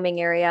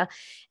 Wyoming area.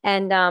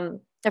 And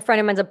a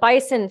friend of mine's a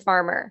bison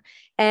farmer.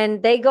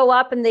 And they go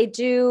up and they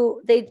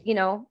do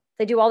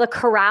all the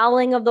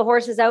corralling of the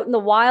horses out in the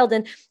wild.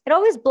 And it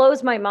always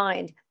blows my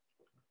mind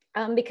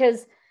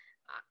because,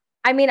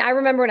 I mean, I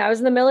remember when I was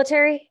in the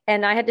military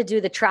and I had to do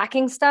the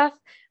tracking stuff.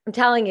 I'm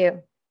telling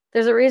you,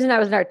 there's a reason I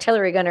was an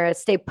artillery gunner at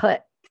Stay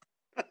Put.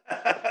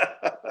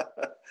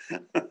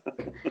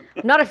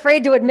 I'm not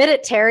afraid to admit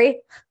it, Terry.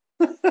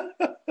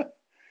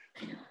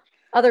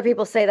 Other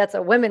people say that's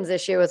a women's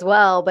issue as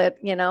well, but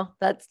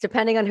that's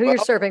depending on who you're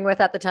serving with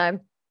at the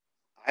time.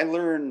 I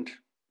learned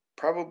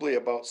probably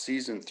about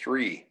season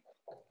 3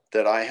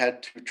 that I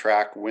had to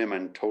track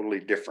women totally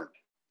different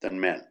than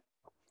men.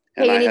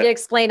 And you need to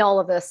explain all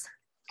of this.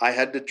 I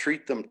had to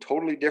treat them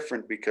totally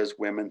different because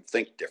women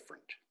think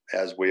different,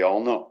 as we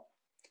all know.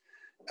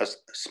 As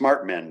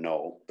smart men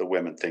know, the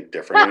women think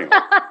different anyway.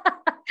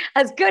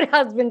 As good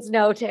husbands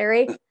know,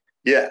 Terry.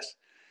 Yes.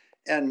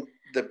 And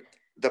the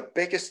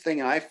biggest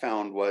thing I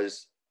found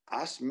was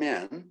us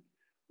men,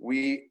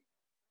 we've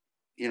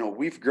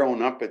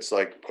grown up, it's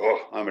like,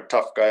 oh, I'm a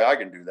tough guy, I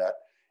can do that.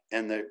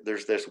 And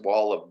there's this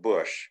wall of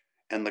bush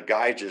and the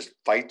guy just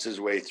fights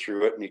his way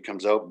through it and he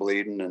comes out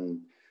bleeding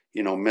and,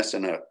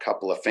 missing a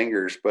couple of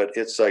fingers. But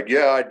it's like,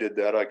 yeah, I did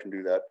that. I can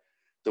do that.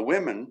 The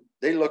women,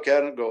 they look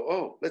at it and go,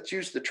 oh, let's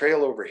use the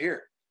trail over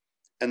here.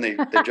 And they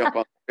jump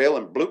on the trail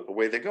and bloop,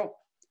 away they go.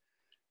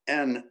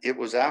 And it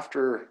was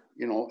after,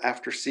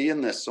 after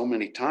seeing this so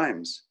many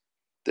times,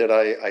 that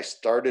I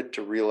started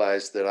to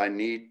realize that I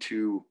need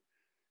to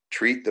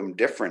treat them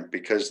different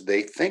because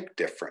they think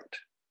different.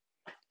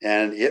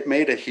 And it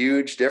made a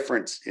huge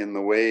difference in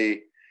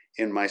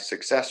my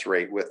success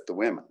rate with the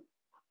women.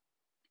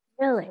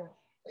 Really?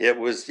 It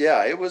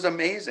was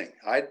amazing.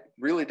 I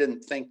really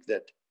didn't think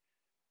that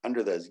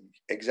under the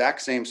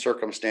exact same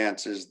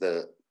circumstances,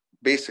 the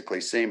basically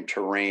same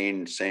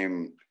terrain,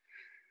 same,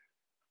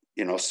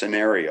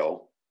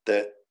 scenario,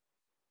 that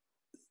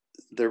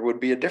there would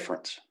be a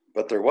difference,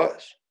 but there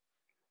was.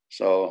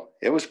 So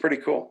it was pretty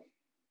cool.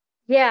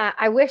 Yeah.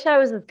 I wish I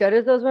was as good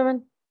as those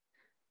women.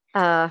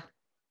 Nah.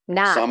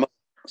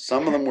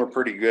 Some of them were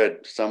pretty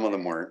good. Some of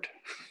them weren't.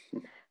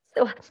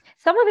 So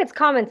some of it's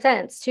common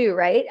sense too,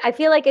 right? I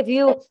feel like if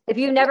you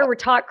never were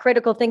taught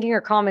critical thinking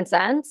or common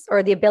sense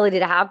or the ability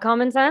to have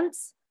common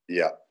sense.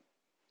 Yeah.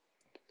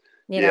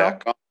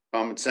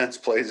 Common sense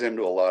plays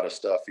into a lot of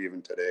stuff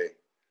even today.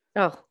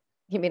 Oh,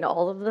 you mean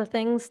all of the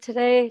things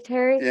today,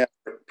 Terry? Yeah,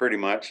 pretty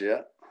much.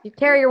 Yeah.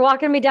 Terry, you're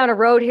walking me down a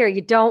road here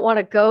you don't want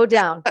to go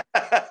down.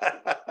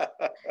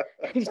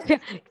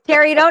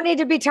 Terry, you don't need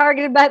to be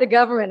targeted by the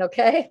government,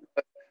 okay?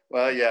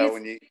 Well, yeah,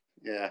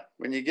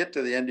 when you get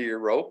to the end of your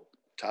rope,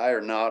 tie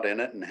a knot in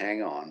it and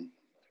hang on.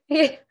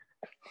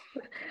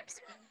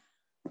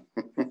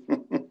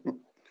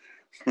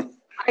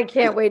 I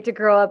can't wait to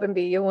grow up and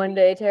be you one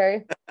day,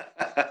 Terry.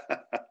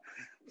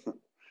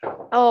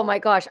 Oh my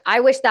gosh. I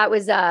wish that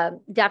was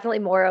definitely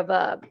more of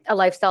a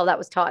lifestyle that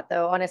was taught,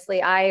 though.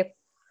 Honestly, I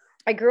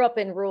grew up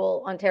in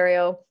rural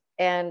Ontario,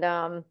 and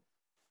I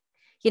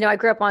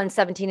grew up on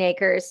 17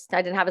 acres.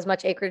 I didn't have as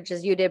much acreage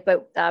as you did,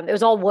 but it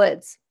was all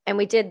woods. And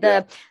we did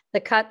the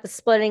cut, the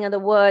splitting of the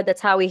wood.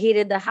 That's how we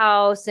heated the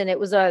house. And it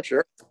was the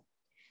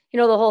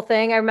whole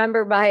thing. I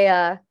remember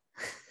I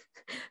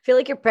feel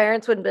like your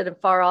parents wouldn't have been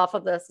far off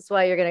of this. That's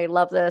why you're going to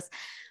love this.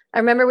 I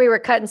remember we were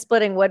cutting,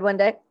 splitting wood one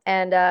day,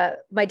 and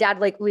my dad,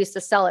 we used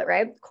to sell it,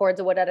 right? Cords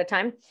of wood at a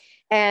time.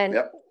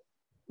 And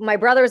my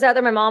brother was out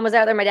there. My mom was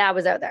out there. My dad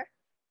was out there.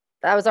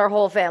 That was our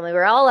whole family. We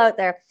were all out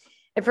there.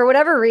 And for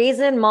whatever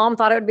reason, mom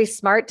thought it would be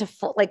smart to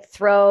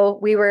throw.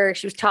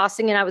 She was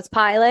tossing and I was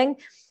piling.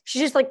 She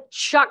just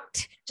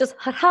chucked, just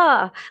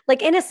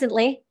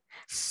innocently,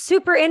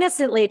 super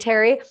innocently,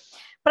 Terry.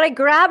 But I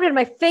grabbed it and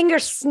my finger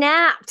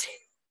snapped.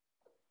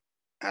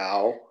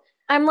 Ow.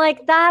 I'm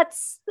like,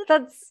 that's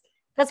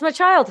my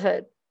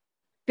childhood.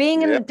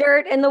 Being in the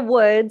dirt in the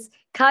woods,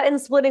 cutting,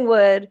 splitting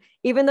wood,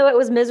 even though it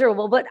was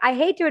miserable. But I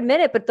hate to admit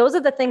it, but those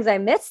are the things I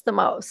miss the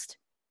most.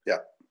 Yeah.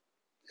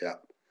 Yeah.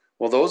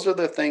 Well, those are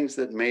the things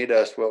that made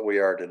us what we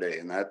are today.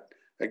 And that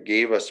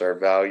gave us our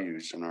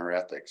values and our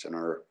ethics and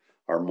our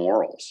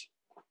morals.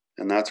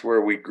 And that's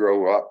where we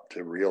grow up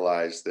to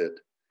realize that,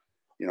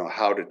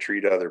 how to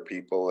treat other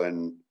people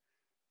and,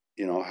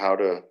 how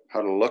to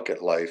look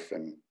at life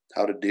and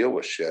how to deal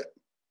with shit.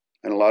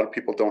 And a lot of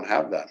people don't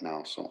have that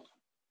now. So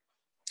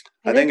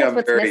I think that's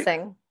what's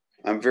missing.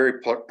 I'm very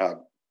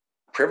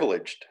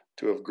privileged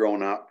to have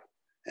grown up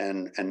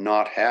and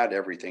not had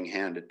everything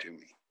handed to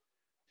me.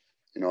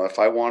 If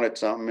I wanted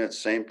something, it's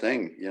the same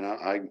thing.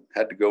 I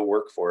had to go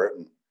work for it.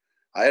 And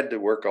I had to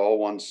work all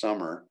one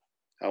summer.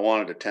 I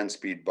wanted a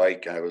 10-speed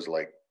bike. I was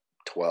like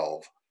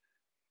 12.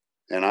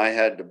 And I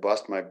had to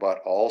bust my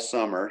butt all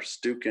summer,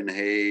 stooking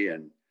hay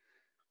and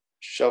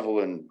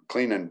shoveling,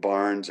 cleaning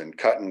barns and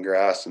cutting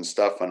grass and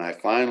stuff. And I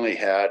finally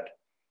had,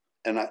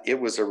 it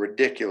was a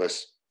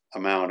ridiculous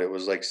amount. It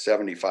was like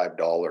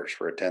 $75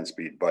 for a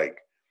 10-speed bike.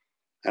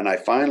 And I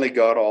finally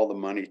got all the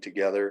money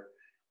together,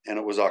 and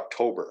it was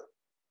October.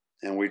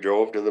 And we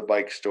drove to the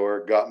bike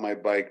store, got my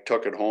bike,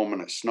 took it home,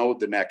 and it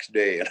snowed the next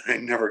day. And I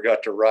never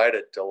got to ride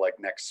it till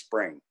next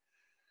spring.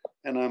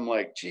 And I'm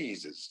like,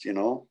 Jesus,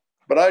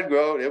 but I'd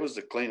go out. It was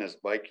the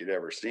cleanest bike you'd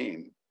ever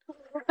seen.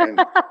 And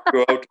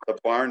go out to the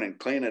barn and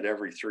clean it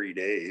every 3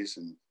 days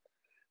and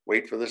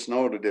wait for the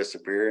snow to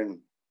disappear. And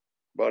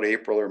about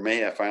April or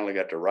May, I finally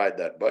got to ride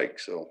that bike.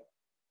 So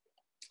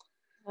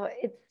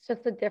it's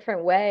just a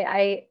different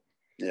way.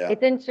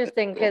 It's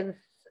interesting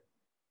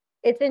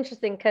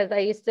because I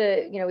used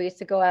to, we used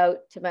to go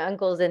out to my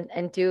uncle's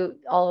and do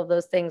all of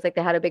those things. They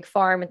had a big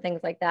farm and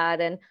things like that.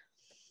 And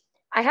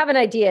I have an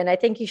idea, and I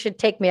think you should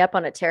take me up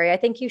on it, Terry. I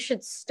think you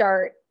should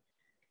start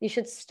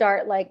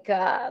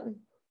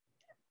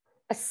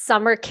a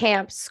summer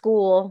camp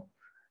school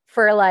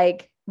for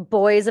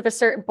boys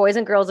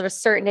and girls of a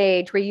certain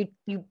age, where you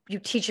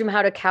teach them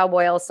how to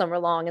cowboy all summer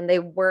long, and they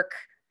work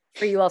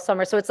for you all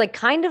summer. So it's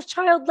kind of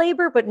child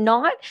labor, but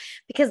not,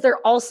 because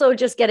they're also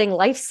just getting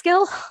life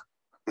skill.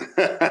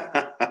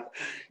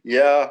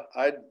 Yeah,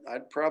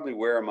 I'd probably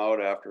wear them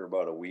out after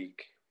about a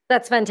week.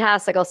 That's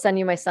fantastic. I'll send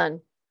you my son.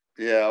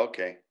 Yeah.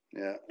 Okay.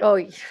 Yeah. Oh,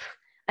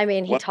 I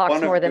mean, he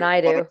talks more than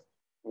I do.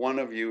 One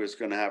of you is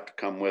going to have to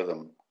come with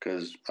him,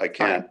 because I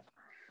can't. Fine.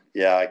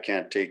 Yeah, I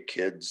can't take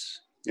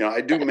kids. I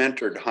do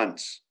mentored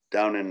hunts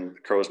down in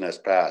Crow's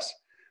Nest Pass.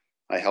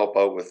 I help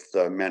out with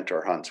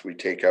mentor hunts. We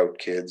take out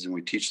kids and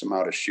we teach them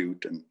how to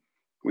shoot, and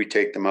we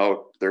take them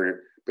out.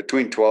 They're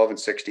between 12 and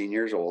 16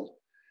 years old,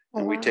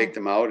 and we take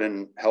them out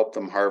and help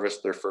them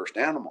harvest their first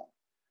animal.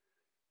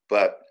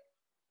 But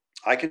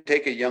I can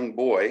take a young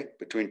boy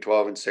between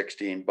 12 and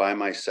 16 by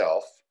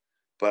myself,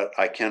 but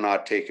I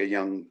cannot take a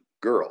young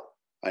girl.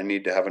 I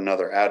need to have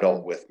another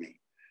adult with me.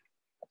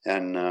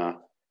 And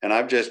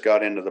I've just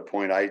got into the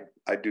point, I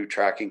do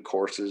tracking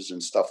courses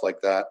and stuff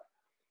like that.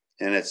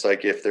 And it's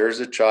like, if there's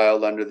a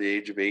child under the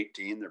age of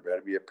 18, there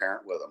better be a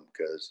parent with them,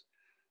 because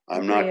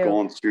I'm not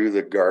going through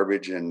the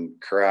garbage and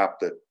crap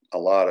that a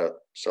lot of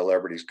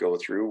celebrities go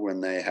through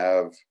when they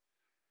have,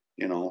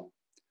 you know,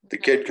 the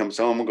kid comes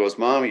home and goes,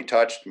 "Mom, he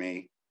touched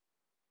me."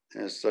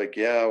 And it's like,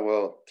 yeah,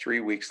 well,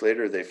 3 weeks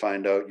later, they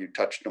find out you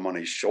touched him on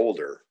his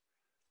shoulder,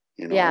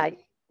 you know? Yeah.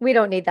 We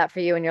don't need that for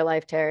you in your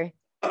life, Terry.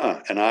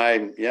 And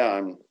I'm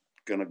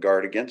going to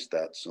guard against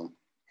that. So.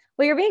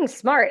 Well, you're being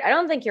smart. I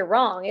don't think you're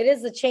wrong. It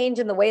is a change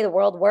in the way the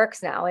world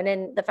works now. And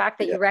in the fact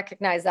that you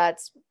recognize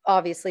that's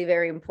obviously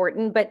very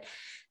important, but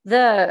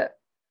the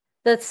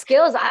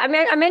skills, I'm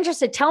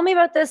interested. Tell me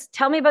about this.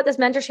 Tell me about this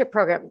mentorship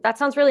program. That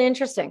sounds really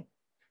interesting.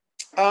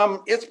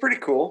 It's pretty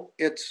cool.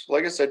 It's,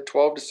 like I said,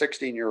 12 to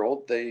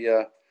 16-year-old.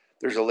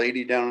 There's a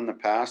lady down in the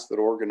pass that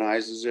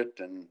organizes it.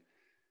 And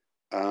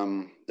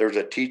there's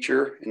a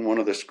teacher in one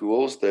of the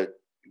schools that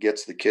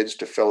gets the kids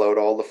to fill out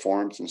all the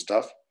forms and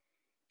stuff.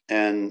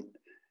 And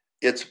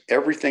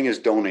everything is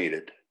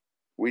donated.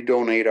 We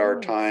donate our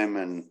time,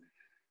 and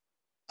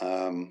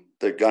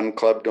the gun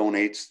club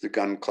donates the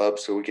gun club,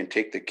 so we can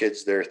take the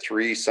kids there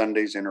 3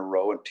 Sundays in a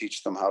row and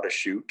teach them how to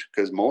shoot,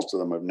 because most of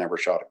them have never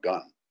shot a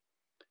gun.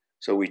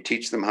 So we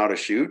teach them how to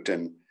shoot,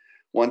 and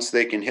once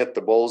they can hit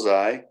the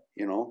bullseye,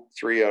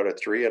 3 out of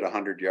 3 at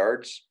 100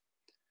 yards,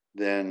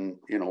 then,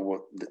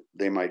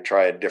 they might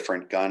try a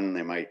different gun.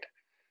 They might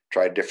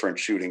try different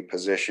shooting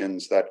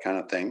positions, that kind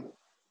of thing.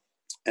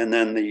 And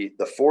then the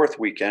 4th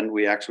weekend,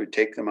 we actually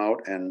take them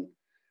out, and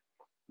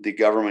the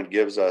government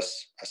gives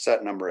us a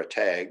set number of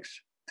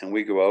tags, and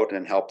we go out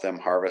and help them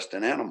harvest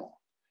an animal.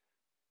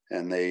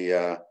 And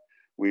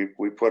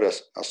we put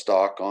a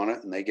stock on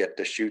it, and they get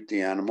to shoot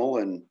the animal,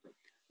 and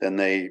then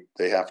they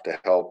have to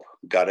help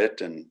gut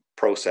it and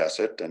process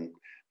it and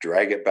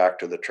drag it back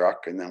to the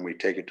truck, and then we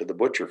take it to the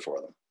butcher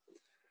for them.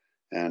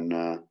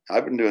 And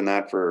I've been doing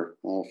that for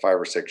 5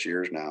 or 6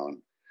 years now, and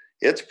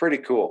it's pretty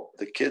cool.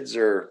 The kids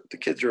are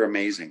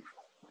amazing.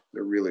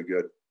 They're really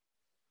good.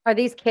 Are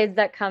these kids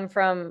that come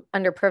from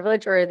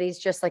underprivileged, or are these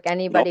just like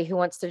anybody who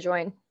wants to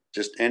join?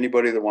 Just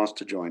anybody that wants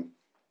to join.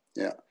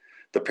 Yeah.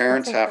 The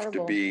parents have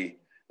to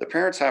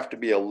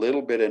be a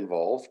little bit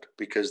involved,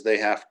 because they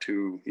have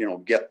to,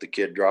 get the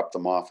kid, drop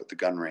them off at the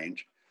gun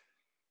range.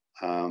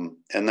 And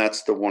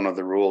that's one of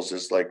the rules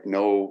is like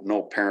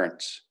no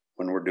parents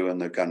when we're doing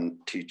the gun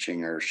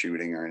teaching or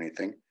shooting or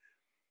anything.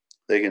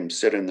 They can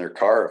sit in their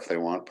car if they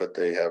want, but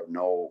they have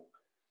no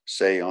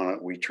say on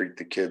it. We treat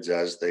the kids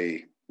as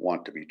they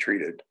want to be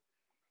treated.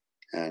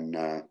 And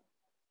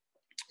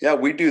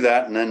we do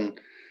that. And then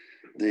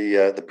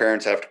the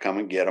parents have to come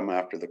and get them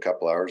after the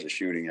couple hours of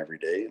shooting every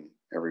day and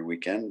every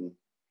weekend. And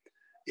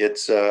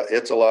it's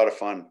a lot of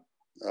fun.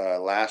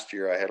 Last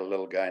year I had a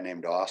little guy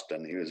named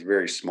Austin. He was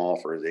very small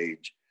for his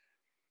age.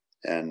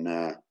 And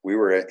we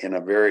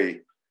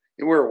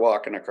were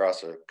walking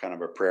across a kind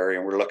of a prairie,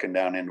 and we're looking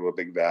down into a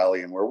big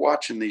valley, and we're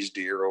watching these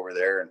deer over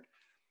there. And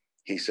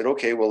he said,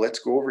 "Okay, well, let's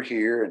go over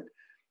here."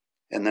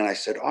 And then I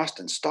said,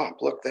 "Austin,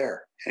 stop, look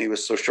there." And he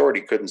was so short,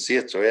 he couldn't see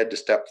it. So he had to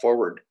step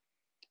forward,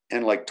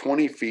 and like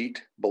 20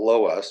 feet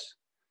below us,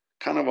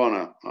 kind of on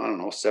a,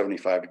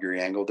 75-degree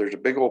angle, there's a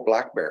big old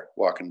black bear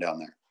walking down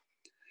there.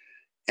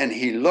 And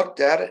he looked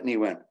at it and he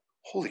went,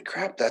 "Holy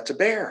crap, that's a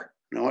bear."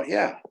 And I went,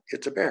 "Yeah,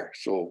 it's a bear."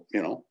 So,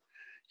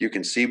 you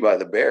can see by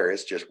the bear,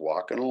 it's just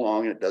walking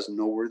along. It doesn't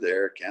know we're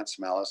there. It can't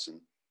smell us. And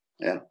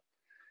yeah.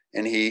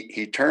 And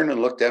he turned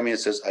and looked at me and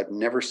says, "I've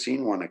never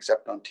seen one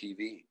except on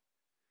TV."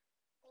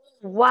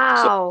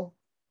 Wow.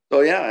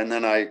 So yeah. And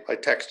then I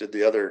texted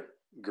the other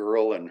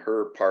girl and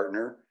her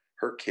partner,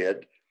 her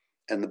kid,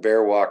 and the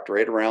bear walked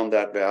right around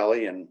that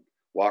valley and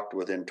walked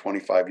within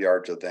 25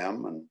 yards of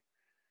them. And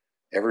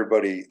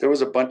everybody, there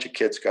was a bunch of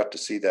kids got to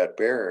see that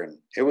bear. And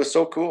it was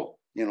so cool,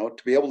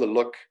 to be able to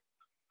look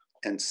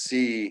and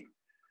see.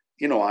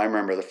 I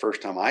remember the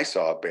first time I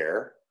saw a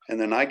bear, and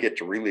then I get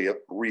to really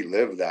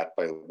relive that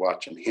by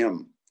watching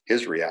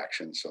his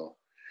reaction. So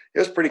it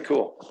was pretty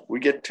cool. We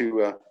get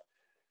to,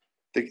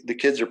 the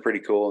kids are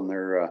pretty cool, and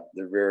they're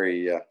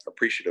very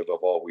appreciative of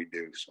all we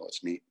do. So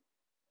it's neat.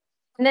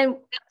 And then,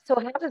 so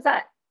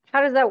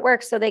how does that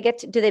work? So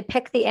do they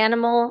pick the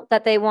animal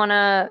that they want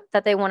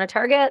to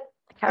target?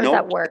 How does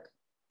that work?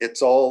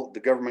 It's all, the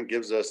government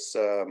gives us,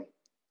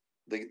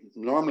 they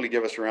normally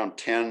give us around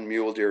 10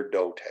 mule deer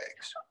doe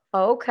tags.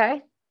 Oh,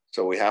 okay.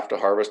 So we have to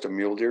harvest a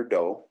mule deer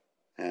doe,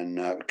 and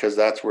because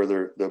that's where there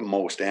are the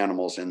most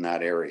animals in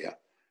that area.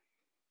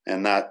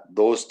 And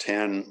those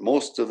 10,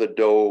 most of the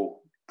doe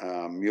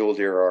mule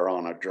deer are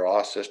on a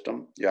draw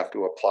system. You have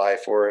to apply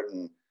for it,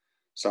 and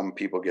some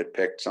people get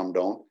picked, some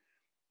don't.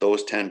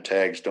 Those 10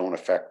 tags don't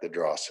affect the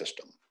draw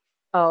system.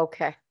 Oh,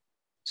 okay.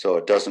 So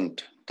it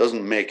doesn't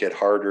make it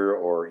harder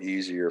or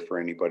easier for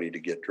anybody to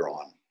get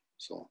drawn.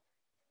 So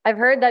I've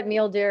heard that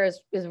mule deer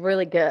is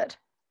really good.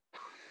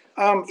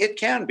 It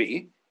can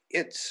be.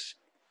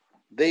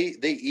 They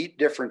eat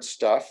different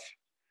stuff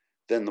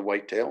than the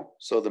whitetail.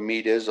 So the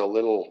meat is a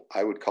little,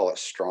 I would call it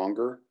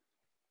stronger,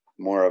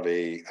 more of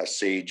a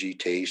sagey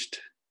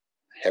taste,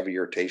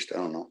 heavier taste. I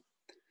don't know.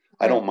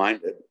 I don't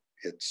mind it.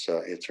 It's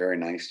very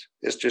nice.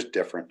 It's just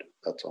different.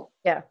 That's all.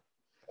 Yeah.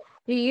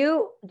 Do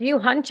you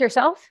hunt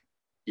yourself?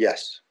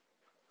 Yes.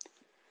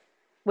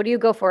 What do you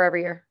go for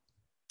every year?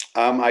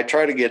 I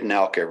try to get an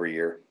elk every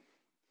year.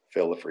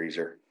 Fill the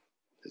freezer.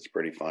 It's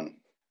pretty fun.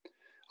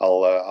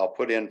 I'll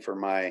put in for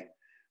my,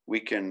 we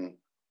can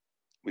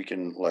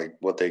like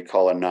what they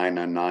call a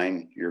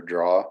 9-on-9 your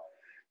draw.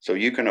 So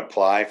you can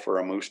apply for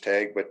a moose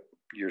tag, but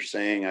you're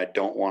saying I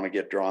don't want to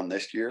get drawn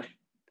this year.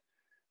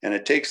 And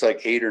it takes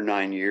like 8 or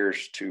 9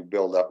 years to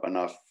build up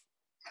enough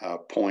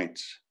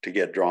points to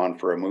get drawn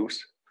for a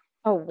moose.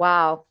 Oh,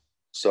 wow.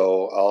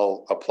 So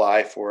I'll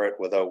apply for it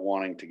without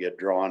wanting to get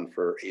drawn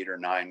for 8 or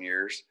 9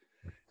 years.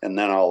 And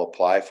then I'll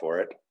apply for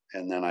it.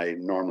 And then I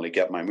normally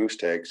get my moose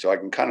tag. So I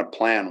can kind of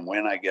plan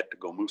when I get to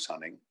go moose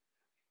hunting.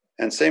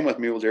 And same with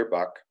mule deer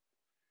buck.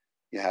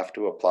 You have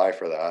to apply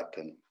for that.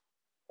 And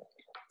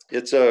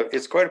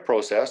it's quite a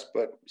process,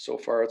 but so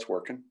far it's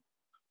working.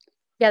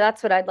 Yeah,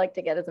 that's what I'd like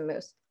to get as a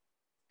moose.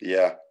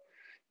 Yeah,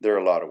 they're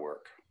a lot of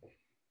work.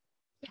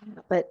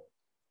 Yeah, but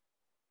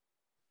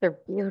they're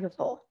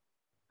beautiful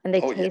and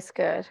they taste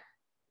good.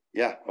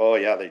 Yeah. Oh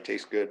yeah, they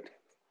taste good.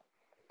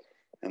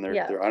 And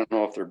they're I don't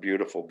know if they're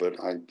beautiful, but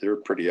they're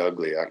pretty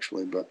ugly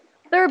actually, but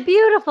they're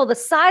beautiful. The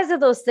size of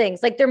those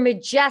things, like they're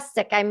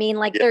majestic. I mean,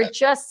 like they're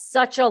just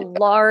such a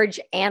large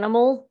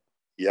animal.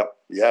 Yep.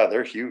 Yeah,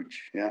 they're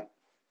huge. Yeah.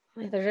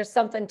 There's just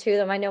something to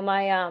them. I know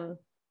I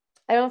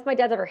don't know if my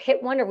dad's ever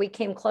hit one or we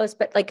came close,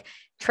 but like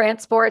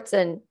transports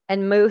and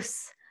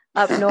moose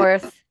up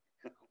north.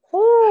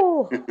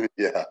 Ooh.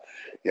 Yeah.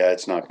 Yeah,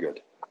 it's not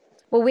good.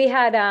 Well, we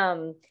had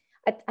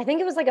I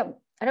think it was like I don't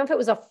know if it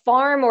was a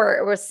farm or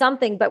it was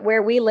something, but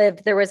where we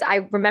lived,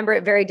 I remember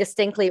it very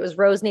distinctly. It was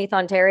Roseneath,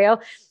 Ontario.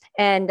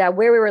 And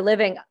where we were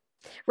living,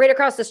 right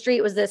across the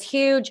street was this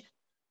huge,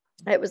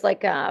 it was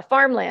like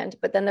farmland,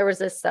 but then there was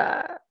this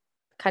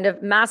kind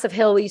of massive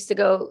hill we used to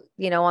go,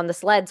 on the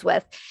sleds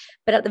with.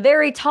 But at the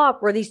very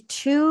top were these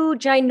 2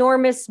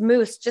 ginormous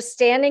moose just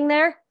standing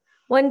there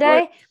one day.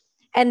 Right.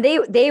 And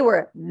they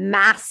were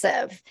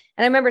massive.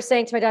 And I remember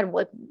saying to my dad,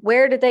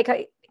 where did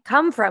they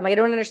come from? I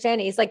don't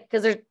understand. He's like,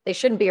 because they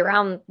shouldn't be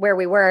around where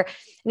we were.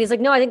 And he's like,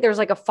 no, I think there was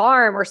like a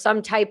farm or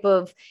some type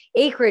of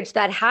acreage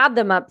that had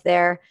them up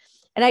there.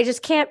 And I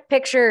just can't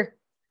picture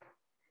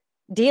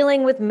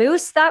dealing with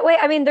moose that way.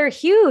 I mean, they're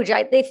huge.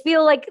 They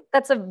feel like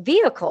that's a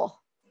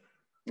vehicle.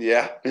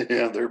 Yeah.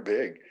 Yeah. They're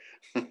big.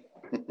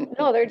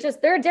 No, they're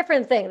a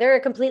different thing. They're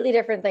a completely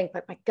different thing,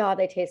 but my God,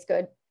 they taste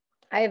good.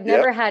 I've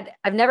never had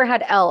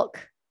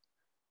elk.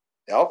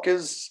 Elk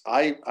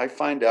I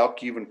find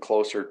elk even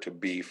closer to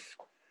beef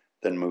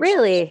than moose.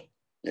 Really?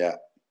 Yeah.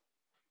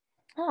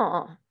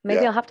 Oh,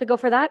 maybe I'll have to go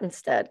for that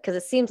instead. Cause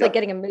it seems like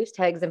getting a moose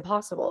tag is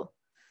impossible.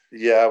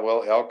 Yeah.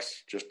 Well,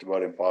 elk's just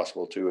about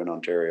impossible too in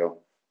Ontario.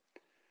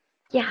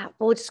 Yeah.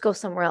 We'll just go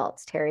somewhere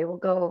else, Terry. We'll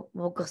go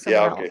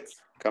somewhere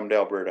else. Come to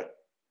Alberta.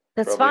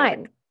 That's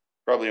fine.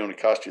 Probably only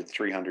cost you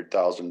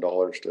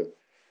 $300,000 to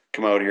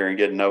come out here and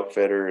get an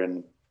outfitter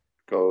and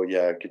go,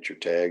 get your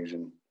tags.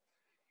 And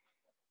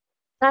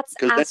that's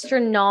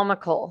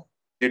astronomical.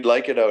 You'd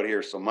like it out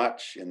here so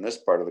much in this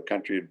part of the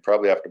country, you'd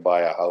probably have to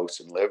buy a house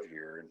and live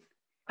here. And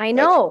I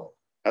know.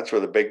 That's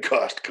where the big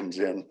cost comes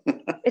in.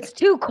 It's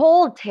too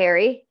cold,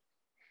 Terry.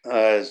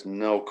 It's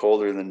no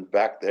colder than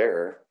back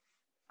there.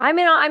 I'm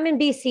in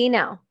BC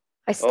now.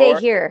 I stay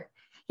here.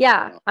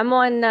 Yeah. I'm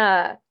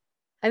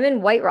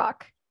in White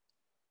Rock.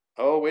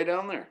 Oh, way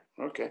down there.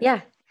 Okay.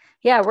 Yeah.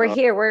 Yeah. We're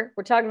here. We're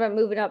talking about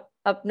moving up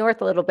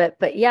north a little bit,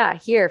 but yeah,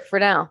 here for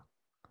now.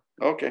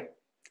 Okay.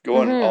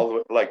 Going all the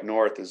way like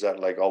north. Is that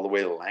like all the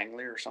way to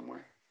Langley or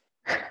somewhere?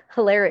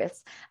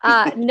 Hilarious.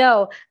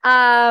 No.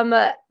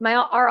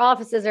 Our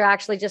offices are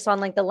actually just on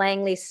like the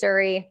Langley,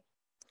 Surrey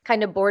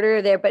kind of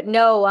border there, but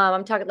no,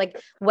 I'm talking like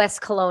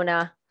West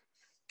Kelowna.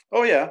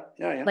 Oh yeah.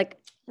 Yeah. Like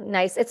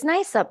nice. It's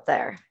nice up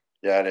there.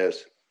 Yeah, it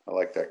is. I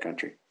like that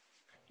country.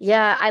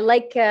 Yeah. I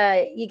like,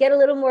 you get a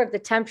little more of the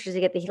temperatures,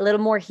 you get a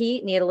little more heat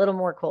and you get a little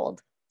more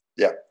cold.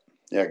 Yeah.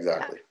 Yeah,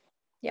 exactly.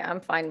 Yeah.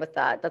 I'm fine with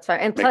that. That's fine.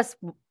 And plus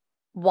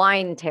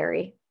wine,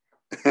 Terry.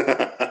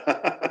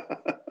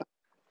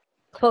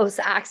 Close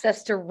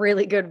access to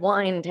really good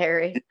wine,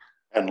 Terry.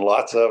 And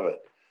lots of it.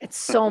 It's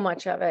so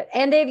much of it.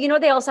 And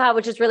they also have,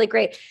 which is really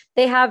great.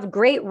 They have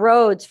great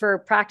roads for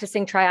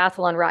practicing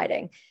triathlon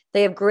riding.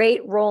 They have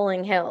great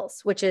rolling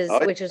hills, which is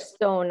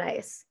so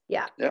nice.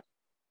 Yeah. Yeah.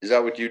 Is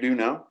that what you do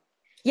now?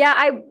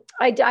 Yeah.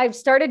 I've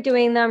started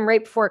doing them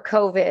right before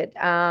COVID.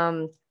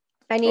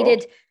 I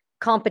needed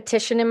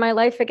competition in my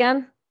life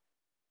again.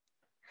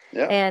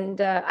 Yeah.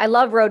 And I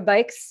love road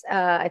bikes.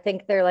 I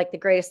think they're like the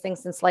greatest thing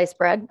since sliced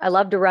bread. I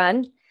love to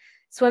run.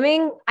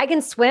 Swimming, I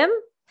can swim,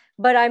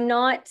 but I'm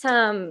not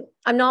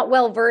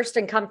well versed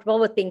and comfortable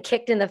with being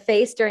kicked in the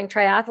face during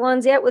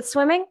triathlons yet with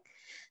swimming.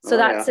 So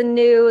that's a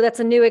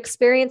new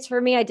experience for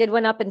me. I did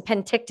one up in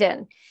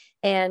Penticton,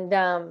 and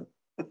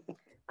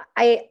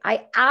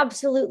I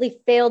absolutely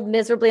failed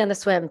miserably on the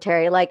swim,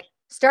 Terry. Like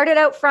started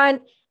out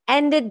front,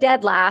 ended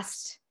dead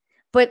last.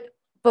 But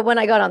when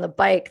I got on the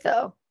bike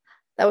though,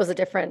 that's a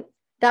different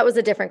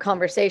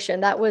conversation.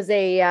 That's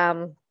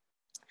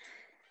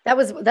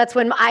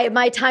when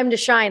my time to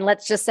shine.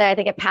 Let's just say I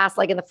think it passed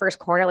like in the first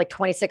corner, like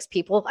 26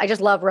 people. I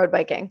just love road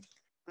biking.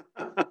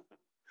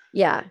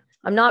 Yeah.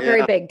 I'm not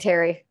very big,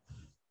 Terry.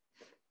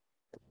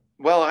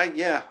 Well, I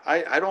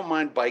don't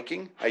mind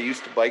biking. I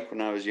used to bike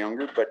when I was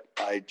younger, but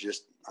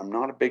I'm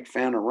not a big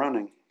fan of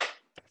running.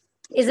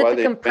 Is it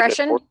the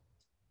compression?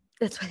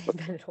 That's why they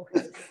invented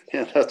horses.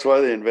 Yeah, that's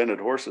why they invented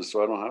horses,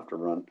 so I don't have to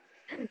run.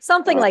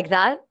 Something like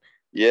that.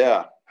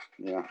 Yeah.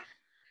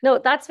 No,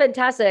 that's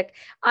fantastic.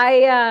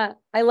 I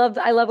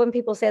love when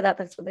people say that.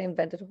 That's what they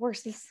invented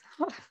horses,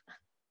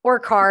 or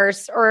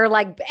cars, or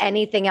like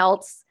anything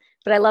else.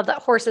 But I love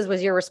that horses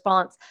was your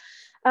response.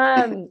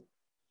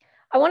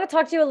 I want to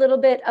talk to you a little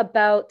bit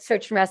about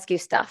search and rescue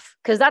stuff,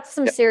 because that's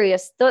some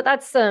serious,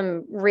 that's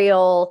some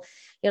real,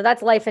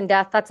 that's life and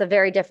death. That's a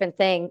very different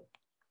thing.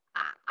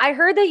 I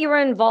heard that you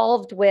were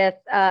involved with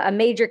a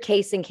major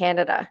case in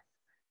Canada.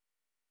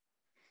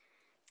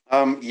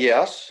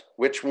 Yes.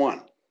 Which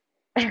one?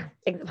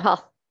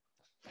 Well,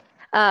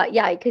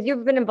 because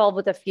you've been involved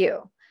with a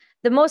few.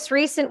 The most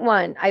recent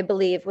one, I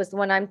believe, was the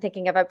one I'm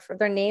thinking of.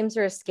 Their names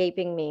are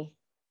escaping me.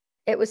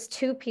 It was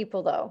 2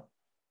 people, though.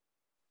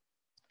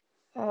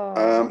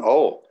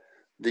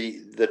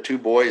 The 2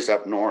 boys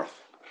up north.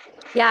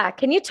 Yeah.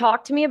 Can you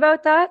talk to me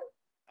about that?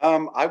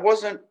 I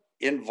wasn't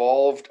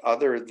involved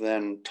other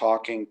than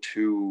talking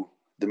to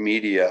the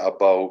media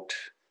about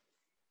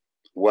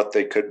what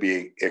they could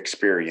be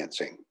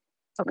experiencing,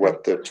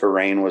 what the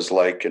terrain was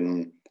like,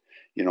 and,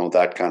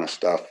 that kind of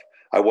stuff.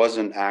 I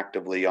wasn't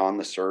actively on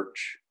the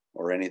search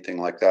or anything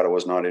like that. I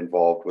was not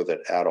involved with it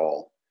at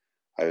all.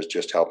 I was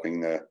just helping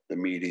the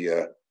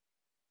media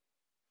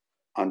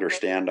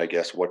understand, I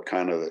guess, what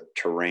kind of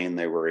terrain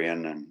they were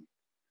in and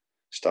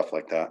stuff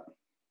like that.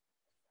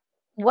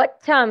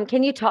 What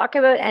can you talk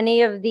about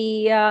any of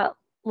the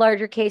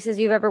larger cases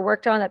you've ever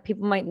worked on that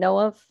people might know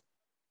of?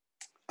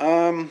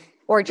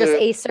 Or just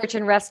a search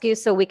and rescue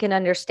so we can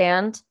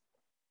understand?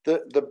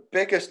 The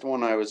biggest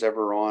one I was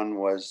ever on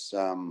was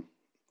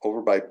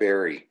over by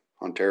Barrie,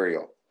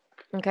 Ontario.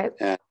 Okay.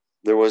 And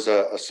there was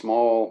a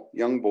small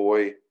young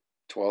boy,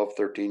 12,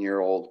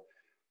 13-year-old.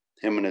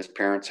 Him and his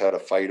parents had a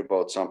fight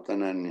about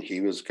something, and he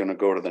was going to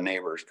go to the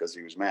neighbors because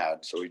he was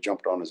mad. So he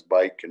jumped on his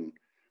bike and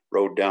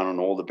rode down an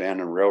old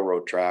abandoned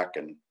railroad track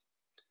and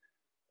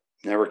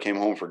never came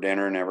home for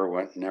dinner,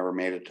 never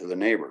made it to the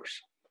neighbors.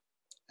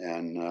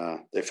 And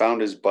they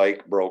found his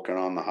bike broken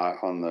on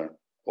the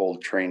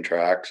old train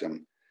tracks.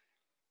 And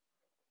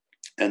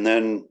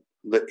then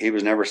he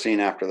was never seen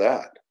after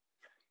that.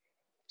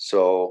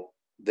 So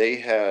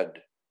the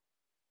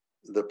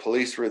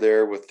police were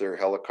there with their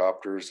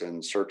helicopters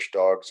and search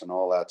dogs and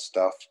all that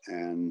stuff.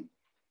 And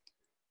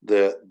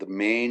the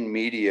main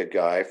media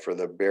guy for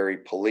the Barrie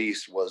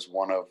police was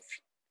one of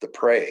the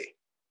prey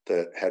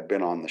that had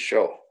been on the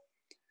show.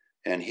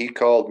 And he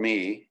called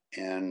me,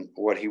 and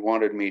what he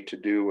wanted me to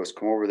do was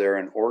come over there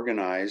and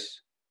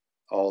organize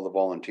all the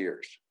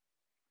volunteers.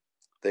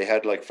 They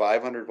had like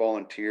 500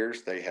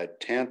 volunteers. They had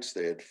tents,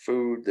 they had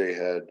food, they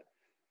had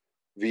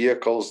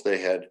vehicles, they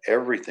had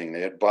everything.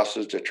 They had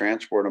buses to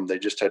transport them. They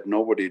just had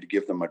nobody to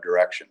give them a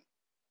direction.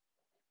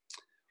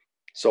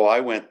 So I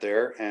went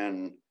there,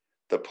 and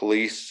the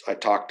police, I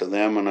talked to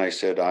them and I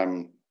said,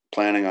 I'm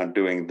planning on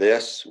doing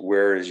this.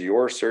 Where is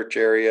your search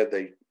area?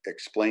 They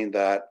explained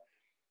that.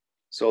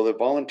 So the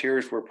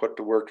volunteers were put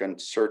to work on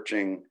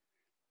searching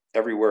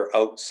everywhere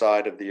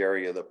outside of the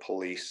area the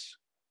police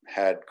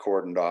had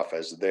cordoned off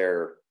as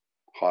their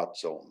hot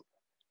zone.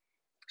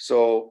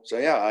 So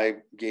yeah, I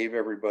gave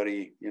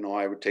everybody,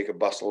 I would take a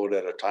busload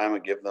at a time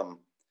and give them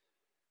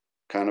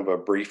kind of a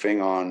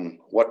briefing on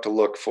what to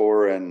look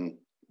for and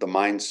the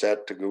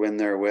mindset to go in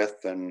there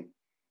with, and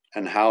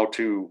how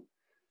to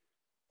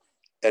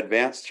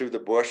advance through the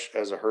bush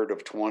as a herd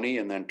of 20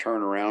 and then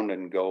turn around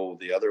and go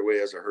the other way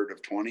as a herd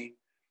of 20.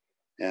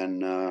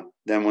 And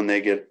then when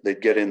they'd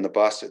get in the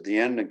bus at the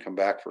end and come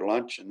back for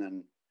lunch.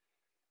 And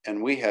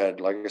we had,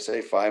 like I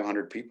say,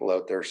 500 people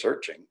out there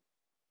searching.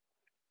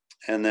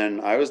 And then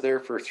I was there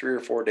for 3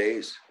 or 4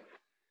 days.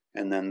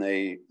 And then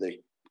they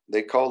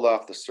called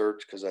off the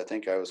search because I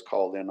think I was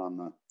called in on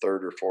the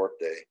 3rd or 4th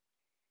day.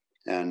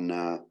 And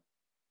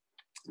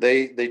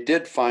they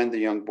did find the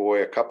young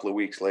boy a couple of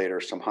weeks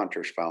later. Some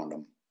hunters found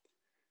him,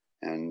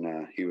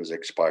 and he was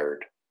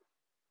expired.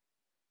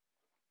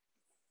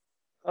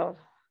 Oh,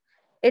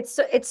 it's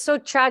so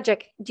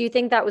tragic. Do you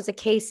think that was a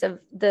case of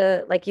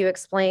like you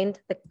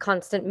explained, the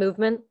constant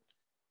movement?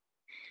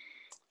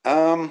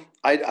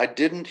 I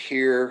didn't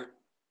hear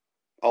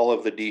all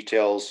of the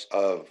details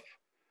of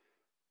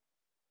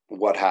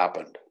what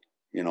happened.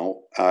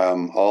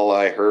 All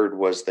I heard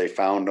was they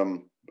found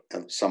him.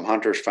 Some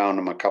hunters found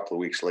him a couple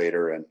of weeks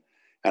later, and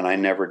I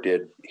never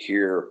did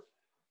hear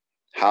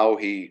how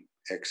he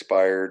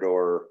expired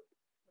or,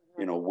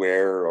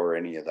 wear or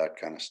any of that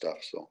kind of stuff.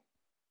 So.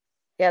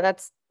 Yeah,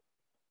 that's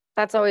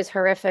always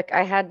horrific.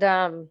 We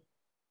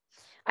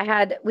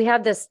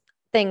have this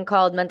thing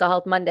called Mental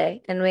Health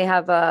Monday, and we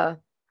have a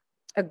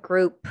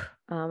group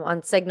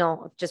on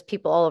Signal of just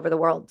people all over the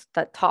world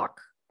that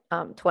talk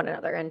to one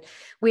another. And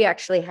we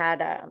actually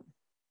had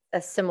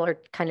a similar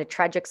kind of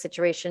tragic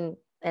situation.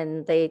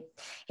 And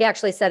he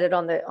actually said it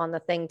on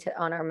the thing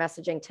on our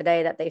messaging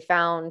today that they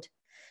found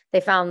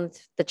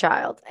the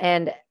child.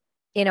 And,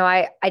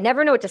 I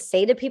never know what to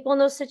say to people in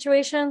those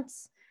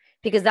situations,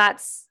 because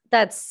that's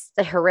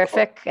the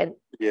horrific. And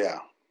yeah.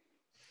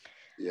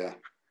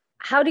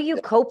 How do you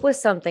cope with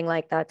something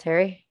like that,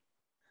 Terry?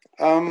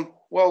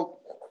 Well,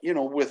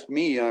 with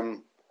me,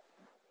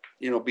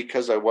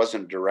 because I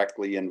wasn't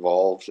directly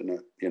involved in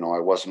it, I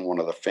wasn't one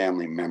of the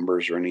family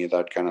members or any of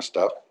that kind of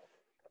stuff.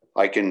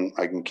 I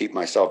can keep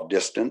myself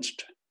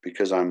distanced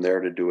because I'm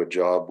there to do a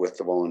job with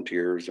the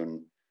volunteers,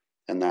 and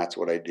that's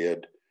what I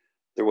did.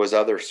 There was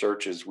other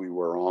searches we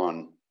were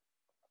on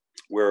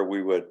where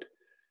we would,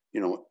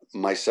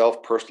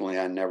 myself personally,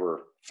 I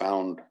never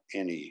found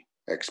any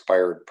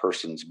expired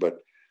persons, but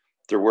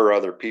there were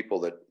other people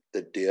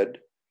that did.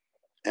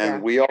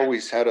 And we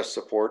always had a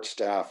support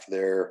staff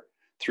there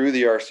through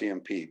the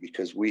RCMP,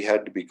 because we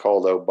had to be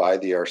called out by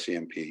the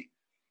RCMP.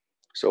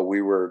 So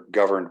we were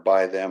governed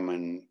by them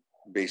and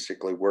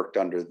basically worked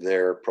under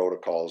their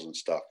protocols and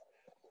stuff.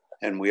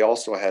 And we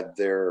also had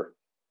their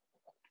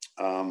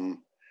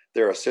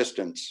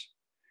assistance.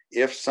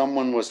 If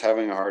someone was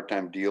having a hard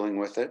time dealing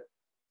with it,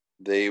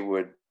 they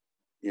would,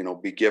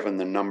 be given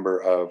the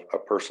number of a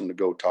person to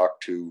go talk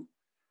to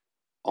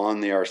on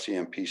the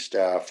RCMP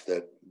staff,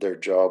 that their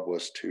job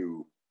was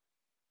to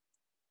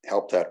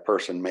help that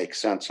person make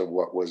sense of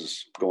what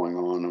was going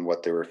on and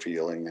what they were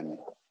feeling and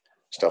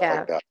stuff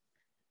like that.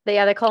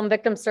 They call them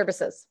victim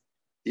services.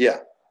 Yeah.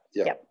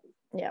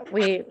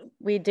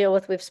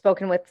 We've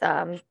spoken with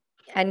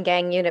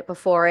NGANG unit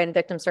before, and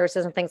victim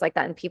services and things like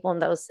that, and people in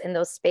those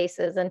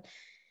spaces. And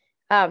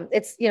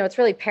it's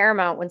really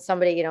paramount when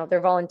somebody,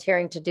 they're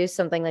volunteering to do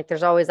something, like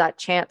there's always that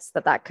chance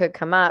that could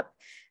come up.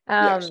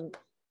 Yes.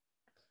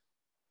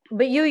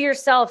 But you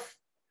yourself,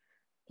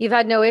 you've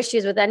had no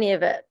issues with any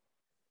of it.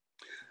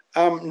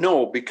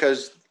 No,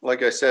 because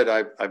like I said,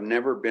 I've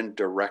never been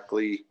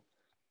directly,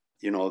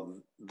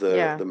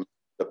 the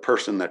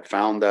person that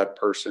found that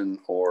person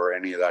or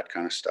any of that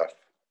kind of stuff.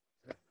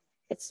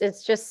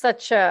 It's just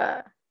such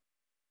a,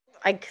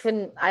 I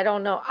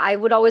don't know. I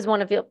would always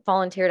want to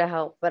volunteer to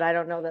help, but I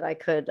don't know that I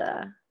could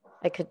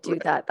do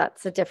that.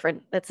 That's a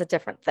different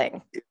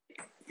thing.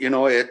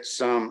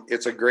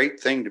 It's a great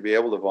thing to be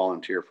able to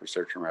volunteer for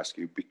search and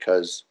rescue,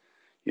 because,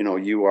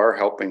 you are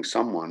helping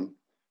someone,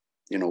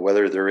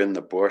 whether they're in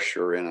the bush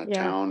or in a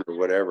town or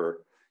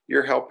whatever,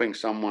 you're helping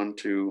someone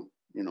to,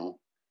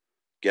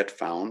 get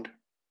found.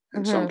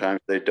 And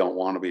sometimes they don't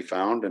want to be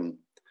found, and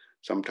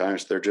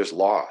sometimes they're just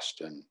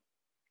lost. And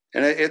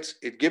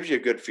it gives you a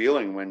good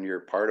feeling when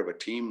you're part of a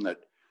team that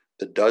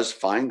does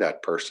find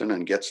that person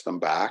and gets them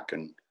back.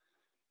 And,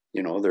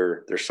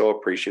 they're so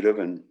appreciative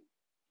and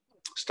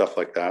stuff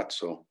like that.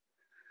 So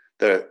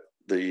the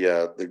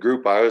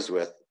group I was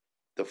with,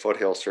 the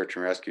Foothill Search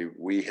and Rescue,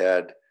 we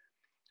had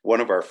one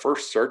of our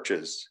first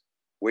searches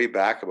way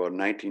back about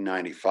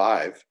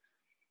 1995.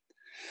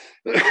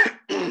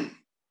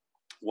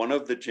 One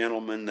of the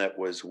gentlemen that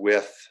was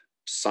with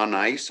Sun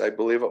Ice, I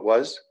believe it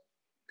was,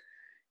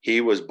 he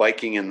was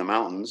biking in the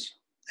mountains.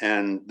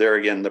 And there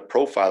again, the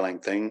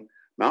profiling thing,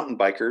 mountain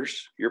bikers,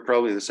 you're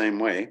probably the same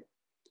way.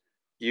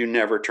 You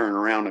never turn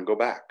around and go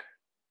back.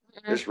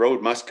 Mm-hmm. This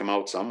road must come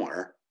out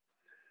somewhere.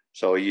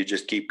 So you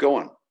just keep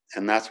going.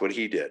 And that's what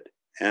he did.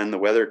 And the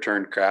weather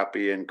turned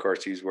crappy. And of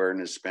course, he's wearing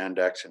his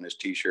spandex and his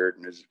t-shirt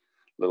and his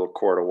little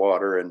quart of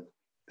water. And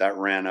that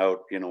ran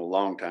out, a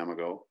long time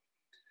ago.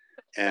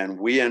 And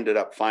we ended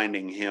up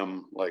finding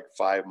him like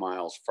 5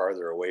 miles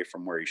farther away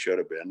from where he should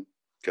have been,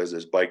 because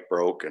his bike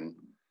broke and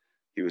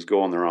he was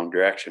going the wrong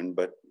direction.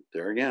 But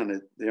there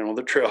again,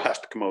 the trail has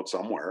to come out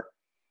somewhere.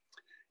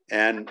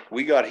 And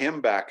we got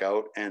him back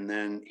out. And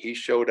then he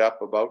showed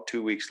up about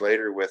 2 weeks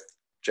later with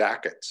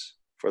jackets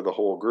for the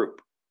whole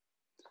group.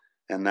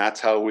 And that's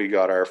how we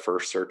got our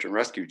first search and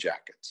rescue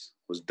jackets.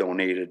 It was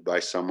donated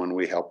by someone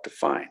we helped to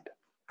find.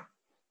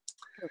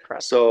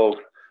 So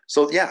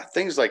yeah,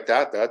 things like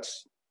that,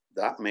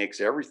 that makes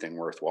everything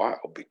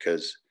worthwhile,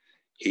 because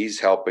he's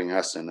helping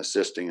us and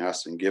assisting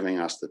us and giving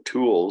us the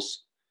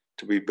tools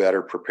to be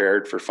better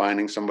prepared for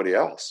finding somebody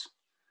else.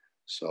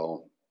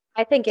 So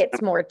I think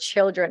it's more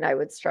children I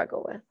would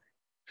struggle with.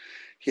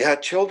 Yeah,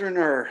 children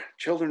are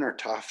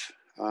tough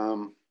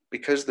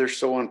because they're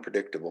so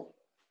unpredictable.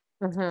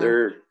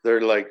 Mm-hmm.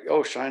 They're like,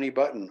 oh, shiny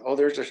button. Oh,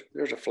 there's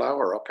a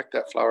flower. I'll pick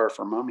that flower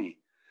for mommy.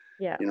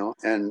 Yeah.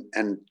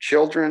 And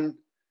children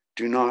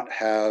do not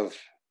have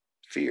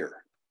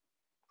fear.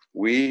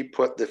 We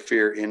put the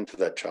fear into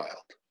that child.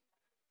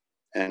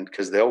 And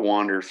because they'll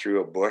wander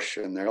through a bush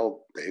and they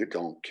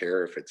don't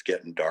care if it's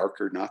getting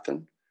dark or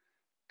nothing.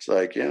 It's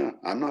like, yeah,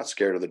 I'm not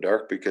scared of the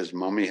dark because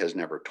mommy has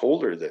never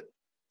told her that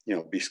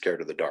be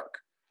scared of the dark.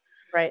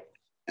 Right.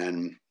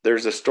 And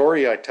there's a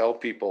story I tell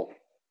people.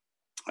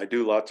 I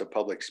do lots of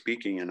public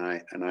speaking, and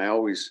I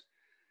always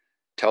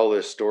tell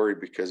this story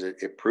because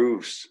it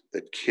proves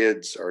that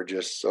kids are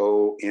just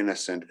so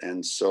innocent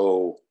and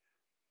so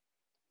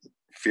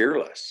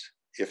fearless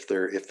if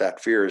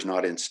that fear is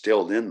not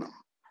instilled in them.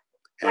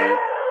 And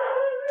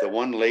the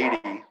one lady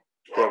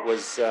that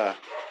was I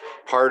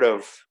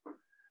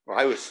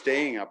was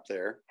staying up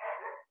there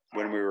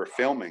when we were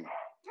filming,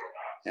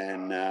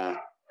 and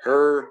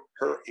her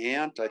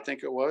aunt, I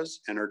think it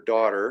was, and her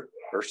daughter,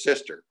 her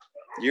sister,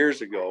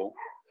 years ago,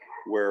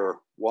 were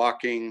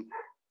walking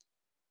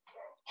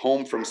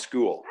home from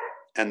school,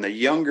 and the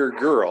younger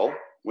girl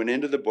went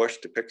into the bush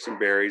to pick some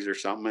berries or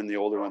something, and the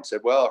older one said,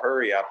 well,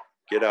 hurry up,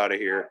 get out of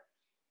here.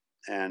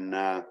 And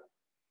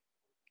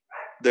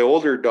the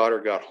older daughter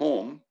got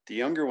home, the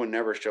younger one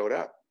never showed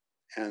up,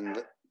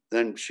 and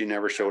then she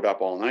never showed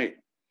up all night.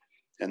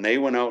 And they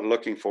went out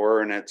looking for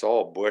her, and it's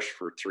all bush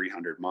for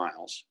 300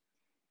 miles.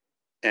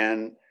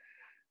 And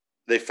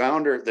they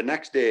found her the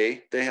next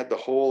day. They had the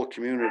whole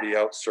community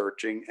out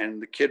searching,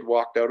 and the kid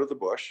walked out of the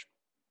bush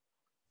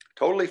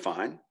totally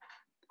fine.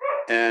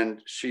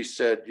 And she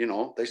said,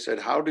 they said,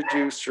 how did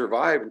you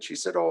survive? And she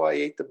said, oh, I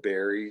ate the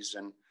berries,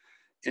 and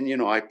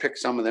I picked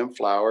some of them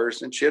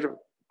flowers. And she had a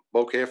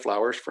bouquet of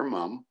flowers for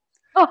Mom.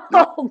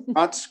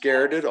 Not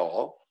scared at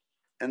all.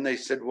 And they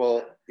said,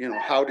 well,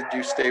 how did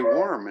you stay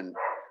warm? And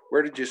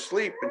where did you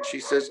sleep? And she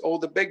says, oh,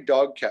 the big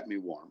dog kept me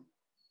warm.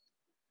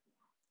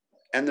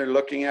 And they're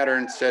looking at her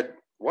and said,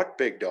 what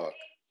big dog?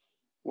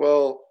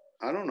 Well,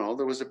 I don't know.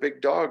 There was a big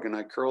dog, and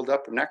I curled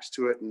up next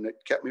to it, and it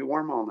kept me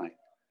warm all night.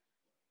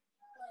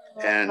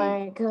 And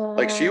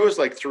like, she was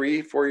like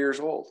 3-4 years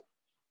old,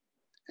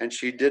 and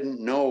she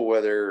didn't know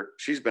whether,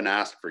 she's been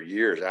asked for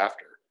years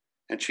after,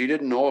 and she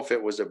didn't know if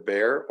it was a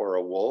bear or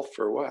a wolf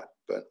or what,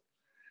 but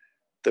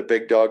the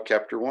big dog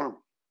kept her warm.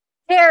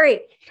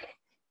 Terry.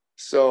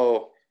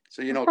 So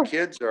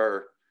kids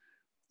are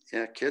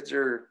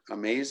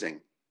amazing.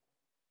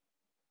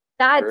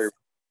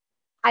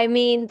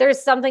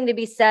 There's something to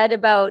be said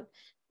about,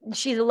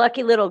 she's a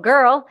lucky little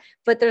girl,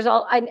 but there's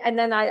and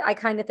then I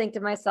kind of think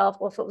to myself,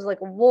 well, if it was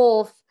like a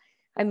wolf,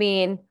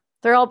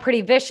 they're all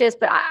pretty vicious,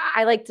 but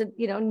I like to,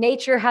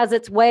 nature has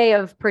its way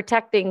of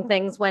protecting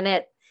things when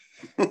it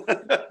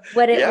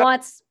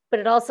wants, but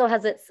it also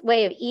has its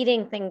way of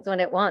eating things when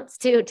it wants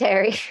too,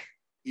 Terry.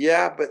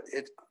 Yeah, but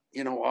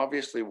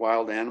obviously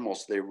wild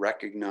animals, they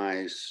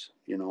recognize,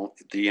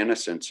 the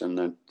innocence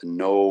and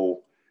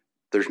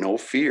there's no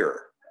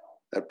fear.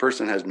 That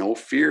person has no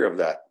fear of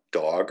that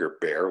dog or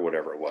bear,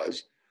 whatever it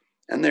was.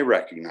 And they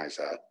recognize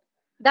that.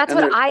 That's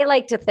what I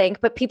like to think,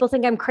 but people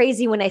think I'm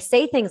crazy when I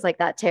say things like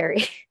that,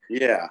 Terry.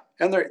 Yeah.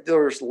 And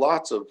there's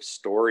lots of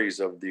stories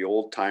of the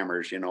old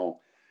timers,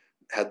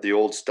 had the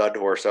old stud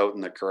horse out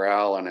in the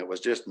corral, and it was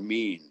just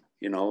mean.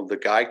 The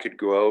guy could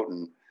go out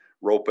and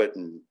rope it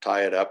and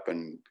tie it up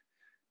and,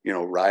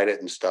 ride it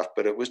and stuff,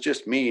 but it was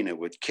just mean. It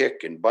would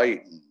kick and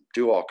bite and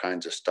do all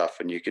kinds of stuff.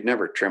 And you could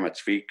never trim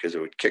its feet because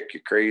it would kick you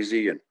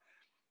crazy. And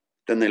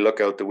then they look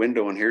out the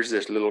window, and here's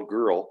this little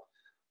girl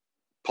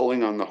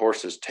pulling on the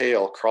horse's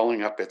tail,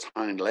 crawling up its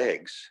hind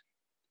legs.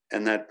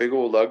 And that big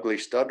old ugly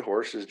stud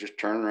horse is just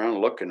turning around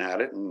looking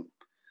at it and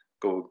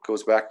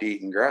goes back to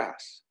eating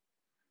grass.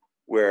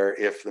 Where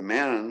if the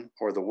man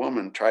or the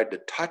woman tried to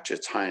touch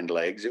its hind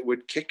legs, it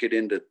would kick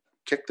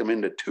them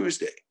into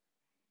Tuesday.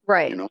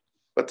 Right.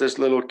 But this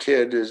little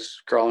kid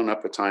is crawling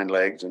up its hind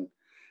legs,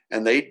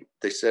 and they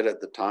said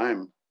at the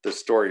time, the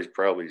story is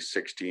probably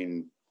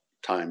 16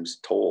 times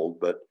told,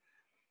 but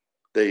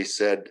they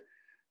said,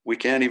 we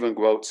can't even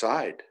go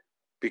outside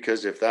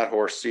because if that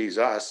horse sees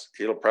us,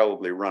 it'll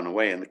probably run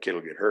away and the kid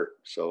will get hurt.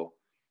 So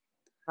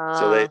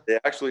they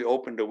actually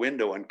opened a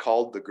window and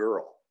called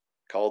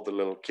the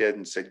little kid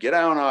and said, get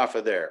down off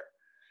of there.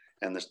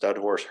 And the stud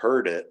horse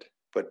heard it,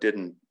 but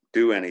didn't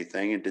do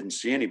anything and didn't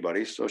see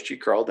anybody. So she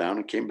crawled down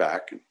and came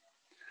back. And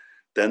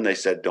then they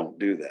said, don't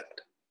do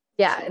that.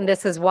 Yeah. So, and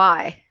this is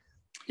why.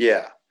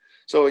 Yeah.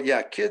 So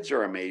yeah, kids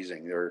are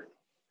amazing.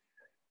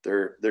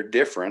 They're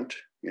different,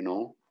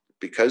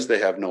 because they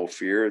have no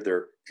fear.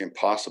 They're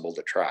impossible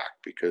to track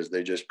because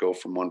they just go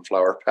from one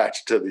flower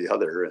patch to the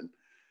other.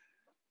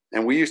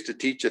 And we used to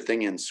teach a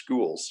thing in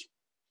schools,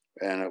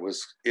 and it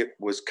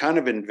was kind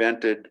of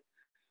invented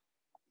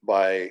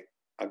by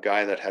a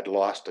guy that had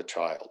lost a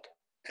child,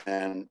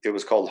 and it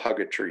was called Hug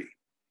a Tree.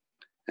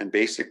 And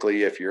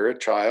basically, if you're a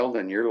child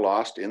and you're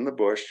lost in the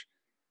bush,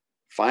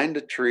 find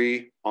a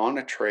tree on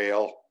a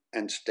trail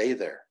and stay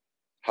there.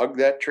 Hug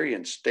that tree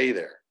and stay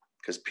there,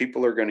 because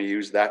people are going to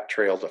use that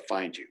trail to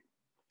find you.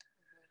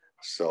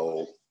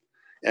 So,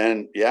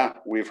 and yeah,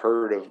 we've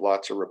heard of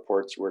lots of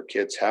reports where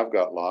kids have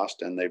got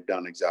lost and they've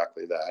done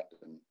exactly that,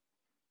 and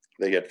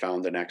they get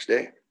found the next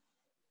day.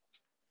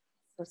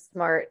 So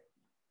smart.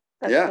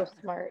 That's so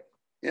smart.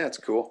 Yeah, it's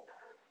cool.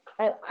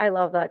 I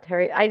love that,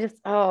 Terry.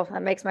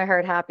 That makes my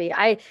heart happy.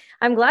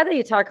 I'm glad that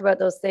you talk about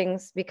those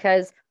things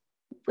because,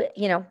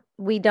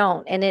 we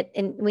don't,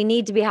 and we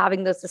need to be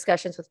having those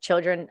discussions with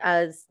children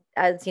as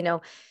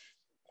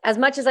as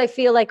much as I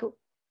feel like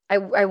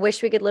I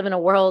wish we could live in a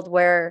world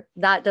where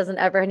that doesn't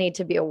ever need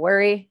to be a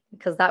worry,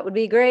 because that would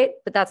be great,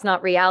 but that's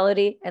not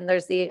reality. And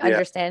there's the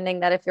understanding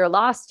that if you're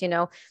lost,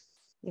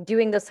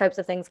 doing those types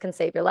of things can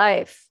save your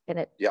life, and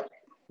it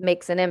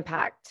makes an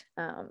impact,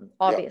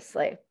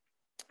 obviously.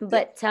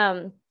 But,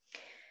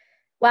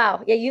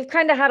 wow. Yeah. You've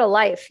kind of had a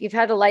life. You've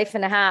had a life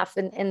and a half,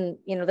 and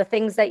the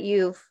things that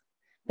you've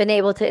been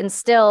able to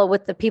instill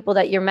with the people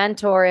that you're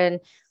mentor,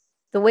 and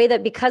the way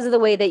that, because of the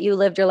way that you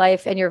lived your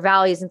life and your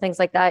values and things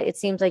like that, it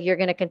seems like you're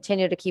going to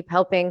continue to keep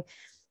helping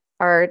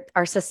our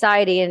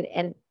society.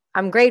 And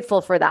I'm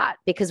grateful for that,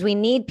 because we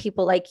need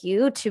people like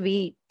you to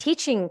be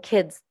teaching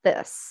kids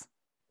this.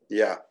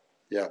 Yeah.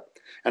 Yeah.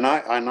 And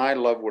I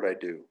love what I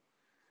do.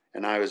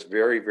 And I was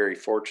very, very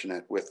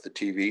fortunate with the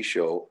TV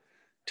show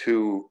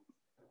to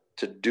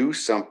do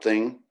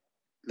something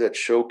that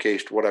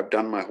showcased what I've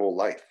done my whole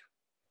life.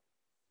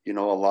 A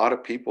lot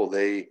of people,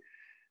 they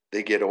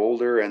get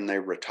older and they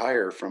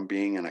retire from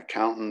being an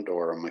accountant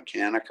or a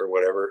mechanic or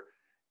whatever,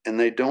 and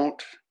they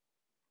don't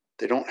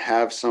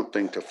have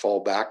something to fall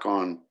back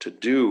on to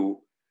do,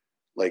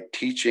 like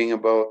teaching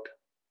about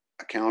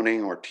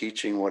accounting or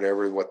teaching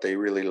what they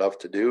really love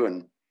to do.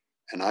 And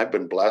I've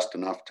been blessed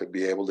enough to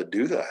be able to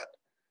do that.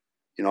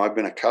 I've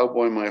been a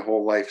cowboy my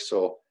whole life,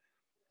 so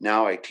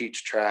now I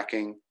teach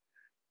tracking.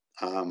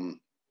 I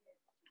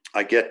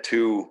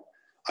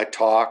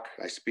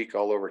speak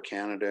all over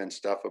Canada and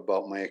stuff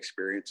about my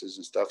experiences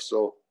and stuff.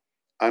 So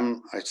I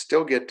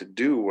still get to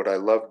do what I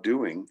love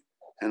doing,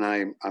 and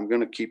I'm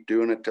going to keep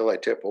doing it till I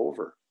tip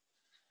over,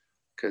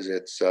 because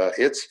it's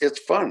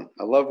fun.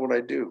 I love what I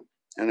do,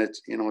 and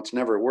it's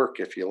never work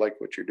if you like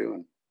what you're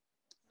doing.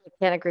 I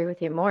can't agree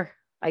with you more.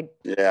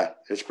 Yeah,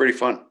 it's pretty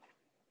fun.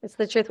 It's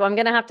the truth. Well, I'm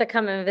going to have to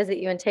come and visit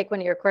you and take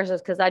one of your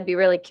courses, because I'd be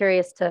really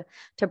curious to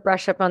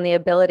brush up on the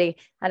ability.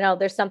 I know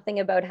there's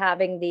something about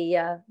having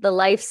the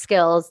life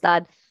skills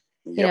that,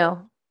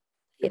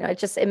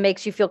 it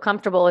makes you feel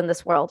comfortable in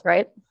this world,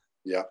 right?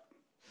 Yeah.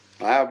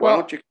 Why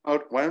don't you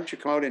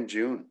come out in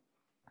June?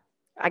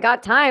 I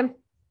got time.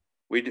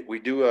 We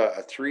do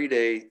a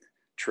 3-day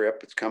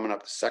trip. It's coming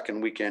up the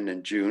second weekend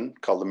in June,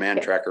 called the Man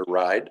Tracker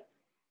Ride.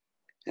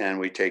 And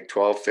we take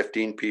 12,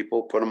 15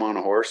 people, put them on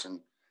a horse,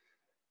 and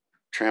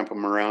tramp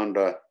them around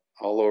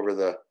all over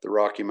the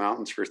Rocky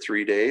Mountains for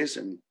 3 days,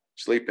 and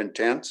sleep in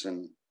tents.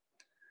 And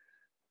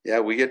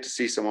we get to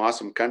see some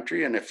awesome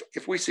country. And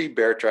if we see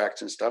bear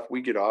tracks and stuff,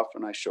 we get off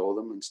and I show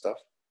them and stuff.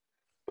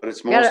 But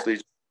it's mostly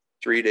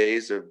 3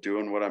 days of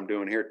doing what I'm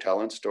doing here,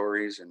 telling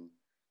stories, and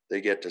they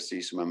get to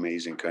see some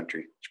amazing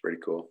country. It's pretty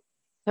cool.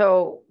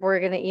 So we're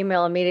going to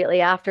email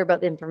immediately after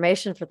about the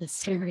information for this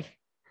series.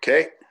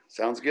 Okay.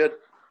 Sounds good.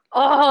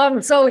 Oh,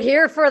 I'm so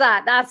here for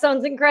that. That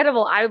sounds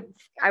incredible. I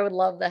would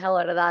love the hell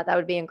out of that. That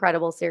would be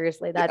incredible.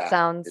 Seriously. That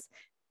sounds,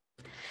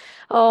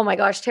 oh my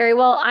gosh, Terry.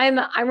 Well,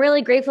 I'm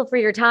really grateful for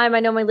your time. I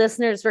know my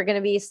listeners are going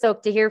to be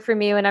stoked to hear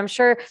from you, and I'm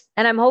sure,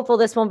 and I'm hopeful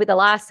this won't be the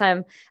last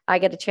time I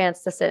get a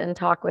chance to sit and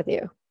talk with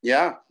you.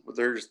 Yeah.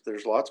 There's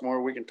lots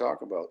more we can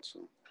talk about.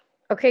 So.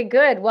 Okay,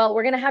 good. Well,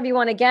 we're going to have you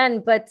on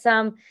again, but,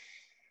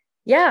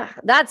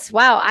 that's,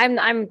 wow.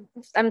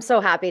 I'm so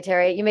happy,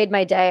 Terry. You made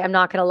my day. I'm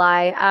not going to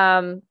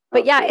lie.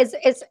 But is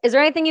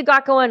there anything you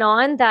got going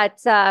on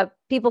that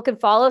people can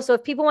follow? So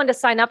if people want to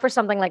sign up for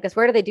something like this,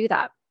 where do they do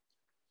that?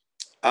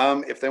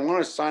 If they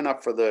want to sign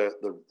up for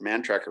the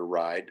Man Tracker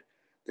Ride,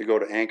 they go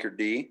to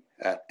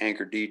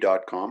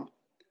anchord@anchord.com,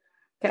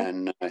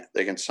 and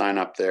they can sign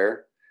up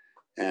there.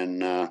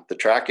 And the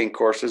tracking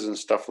courses and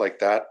stuff like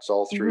that, it's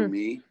all through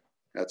me.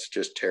 That's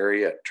just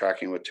Terry at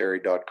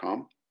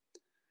trackingwithterry.com.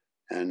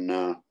 And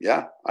I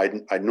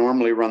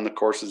normally run the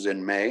courses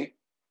in May.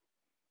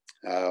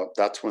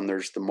 That's when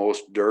there's the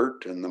most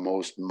dirt and the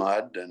most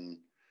mud, and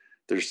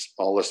there's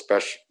all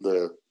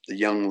the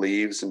young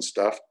leaves and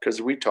stuff,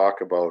 because we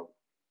talk about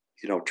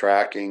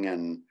tracking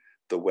and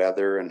the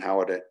weather and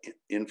how it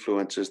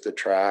influences the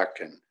track,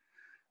 and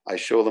I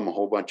show them a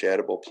whole bunch of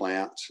edible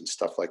plants and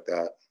stuff like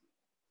that.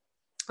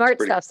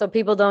 Smart stuff, so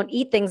people don't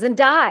eat things and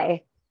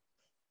die.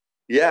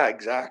 Yeah,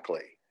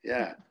 exactly.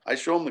 Yeah, I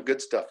show them the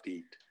good stuff to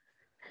eat.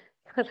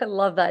 I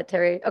love that,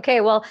 Terry.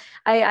 Okay, well,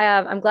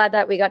 I'm glad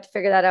that we got to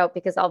figure that out,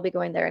 because I'll be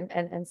going there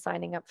and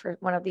signing up for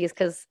one of these,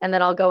 and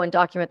then I'll go and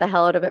document the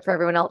hell out of it for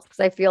everyone else, because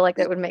I feel like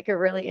that would make a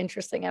really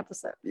interesting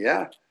episode.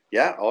 Yeah.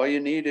 All you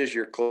need is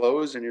your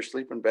clothes and your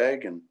sleeping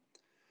bag, and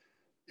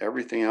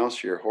everything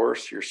else, your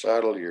horse, your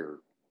saddle,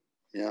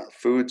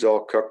 food's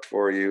all cooked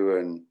for you,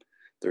 and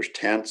there's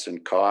tents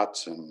and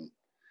cots and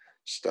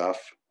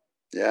stuff.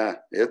 Yeah,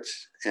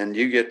 and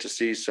you get to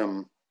see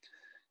some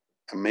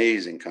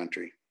amazing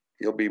country.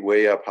 You'll be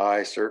way up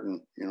high,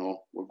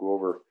 we'll go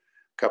over a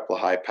couple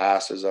of high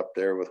passes up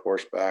there with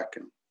horseback,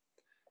 and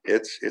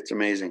it's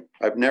amazing.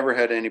 I've never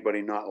had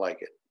anybody not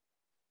like it.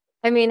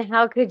 I mean,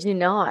 how could you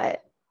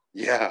not?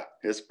 Yeah,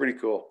 it's pretty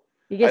cool.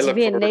 You get to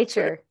be in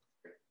nature.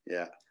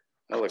 Yeah,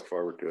 I look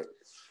forward to it.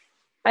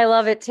 I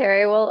love it,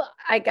 Terry. Well,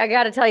 I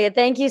got to tell you,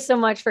 thank you so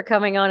much for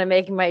coming on and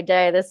making my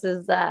day. This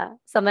is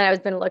something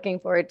I've been looking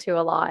forward to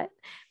a lot.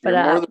 But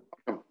you're more than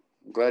welcome.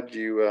 I'm glad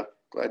you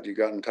glad you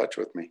got in touch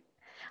with me.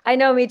 I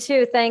know, me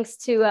too. Thanks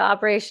to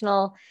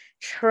Operational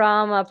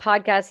Trauma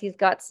Podcast. He's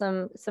got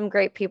some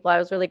great people. I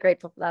was really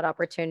grateful for that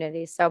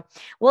opportunity. So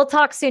we'll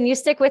talk soon. You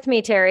stick with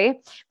me, Terry.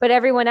 But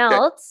everyone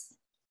else,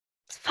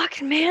 it's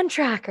fucking Man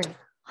Tracker.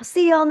 I'll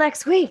see y'all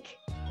next week.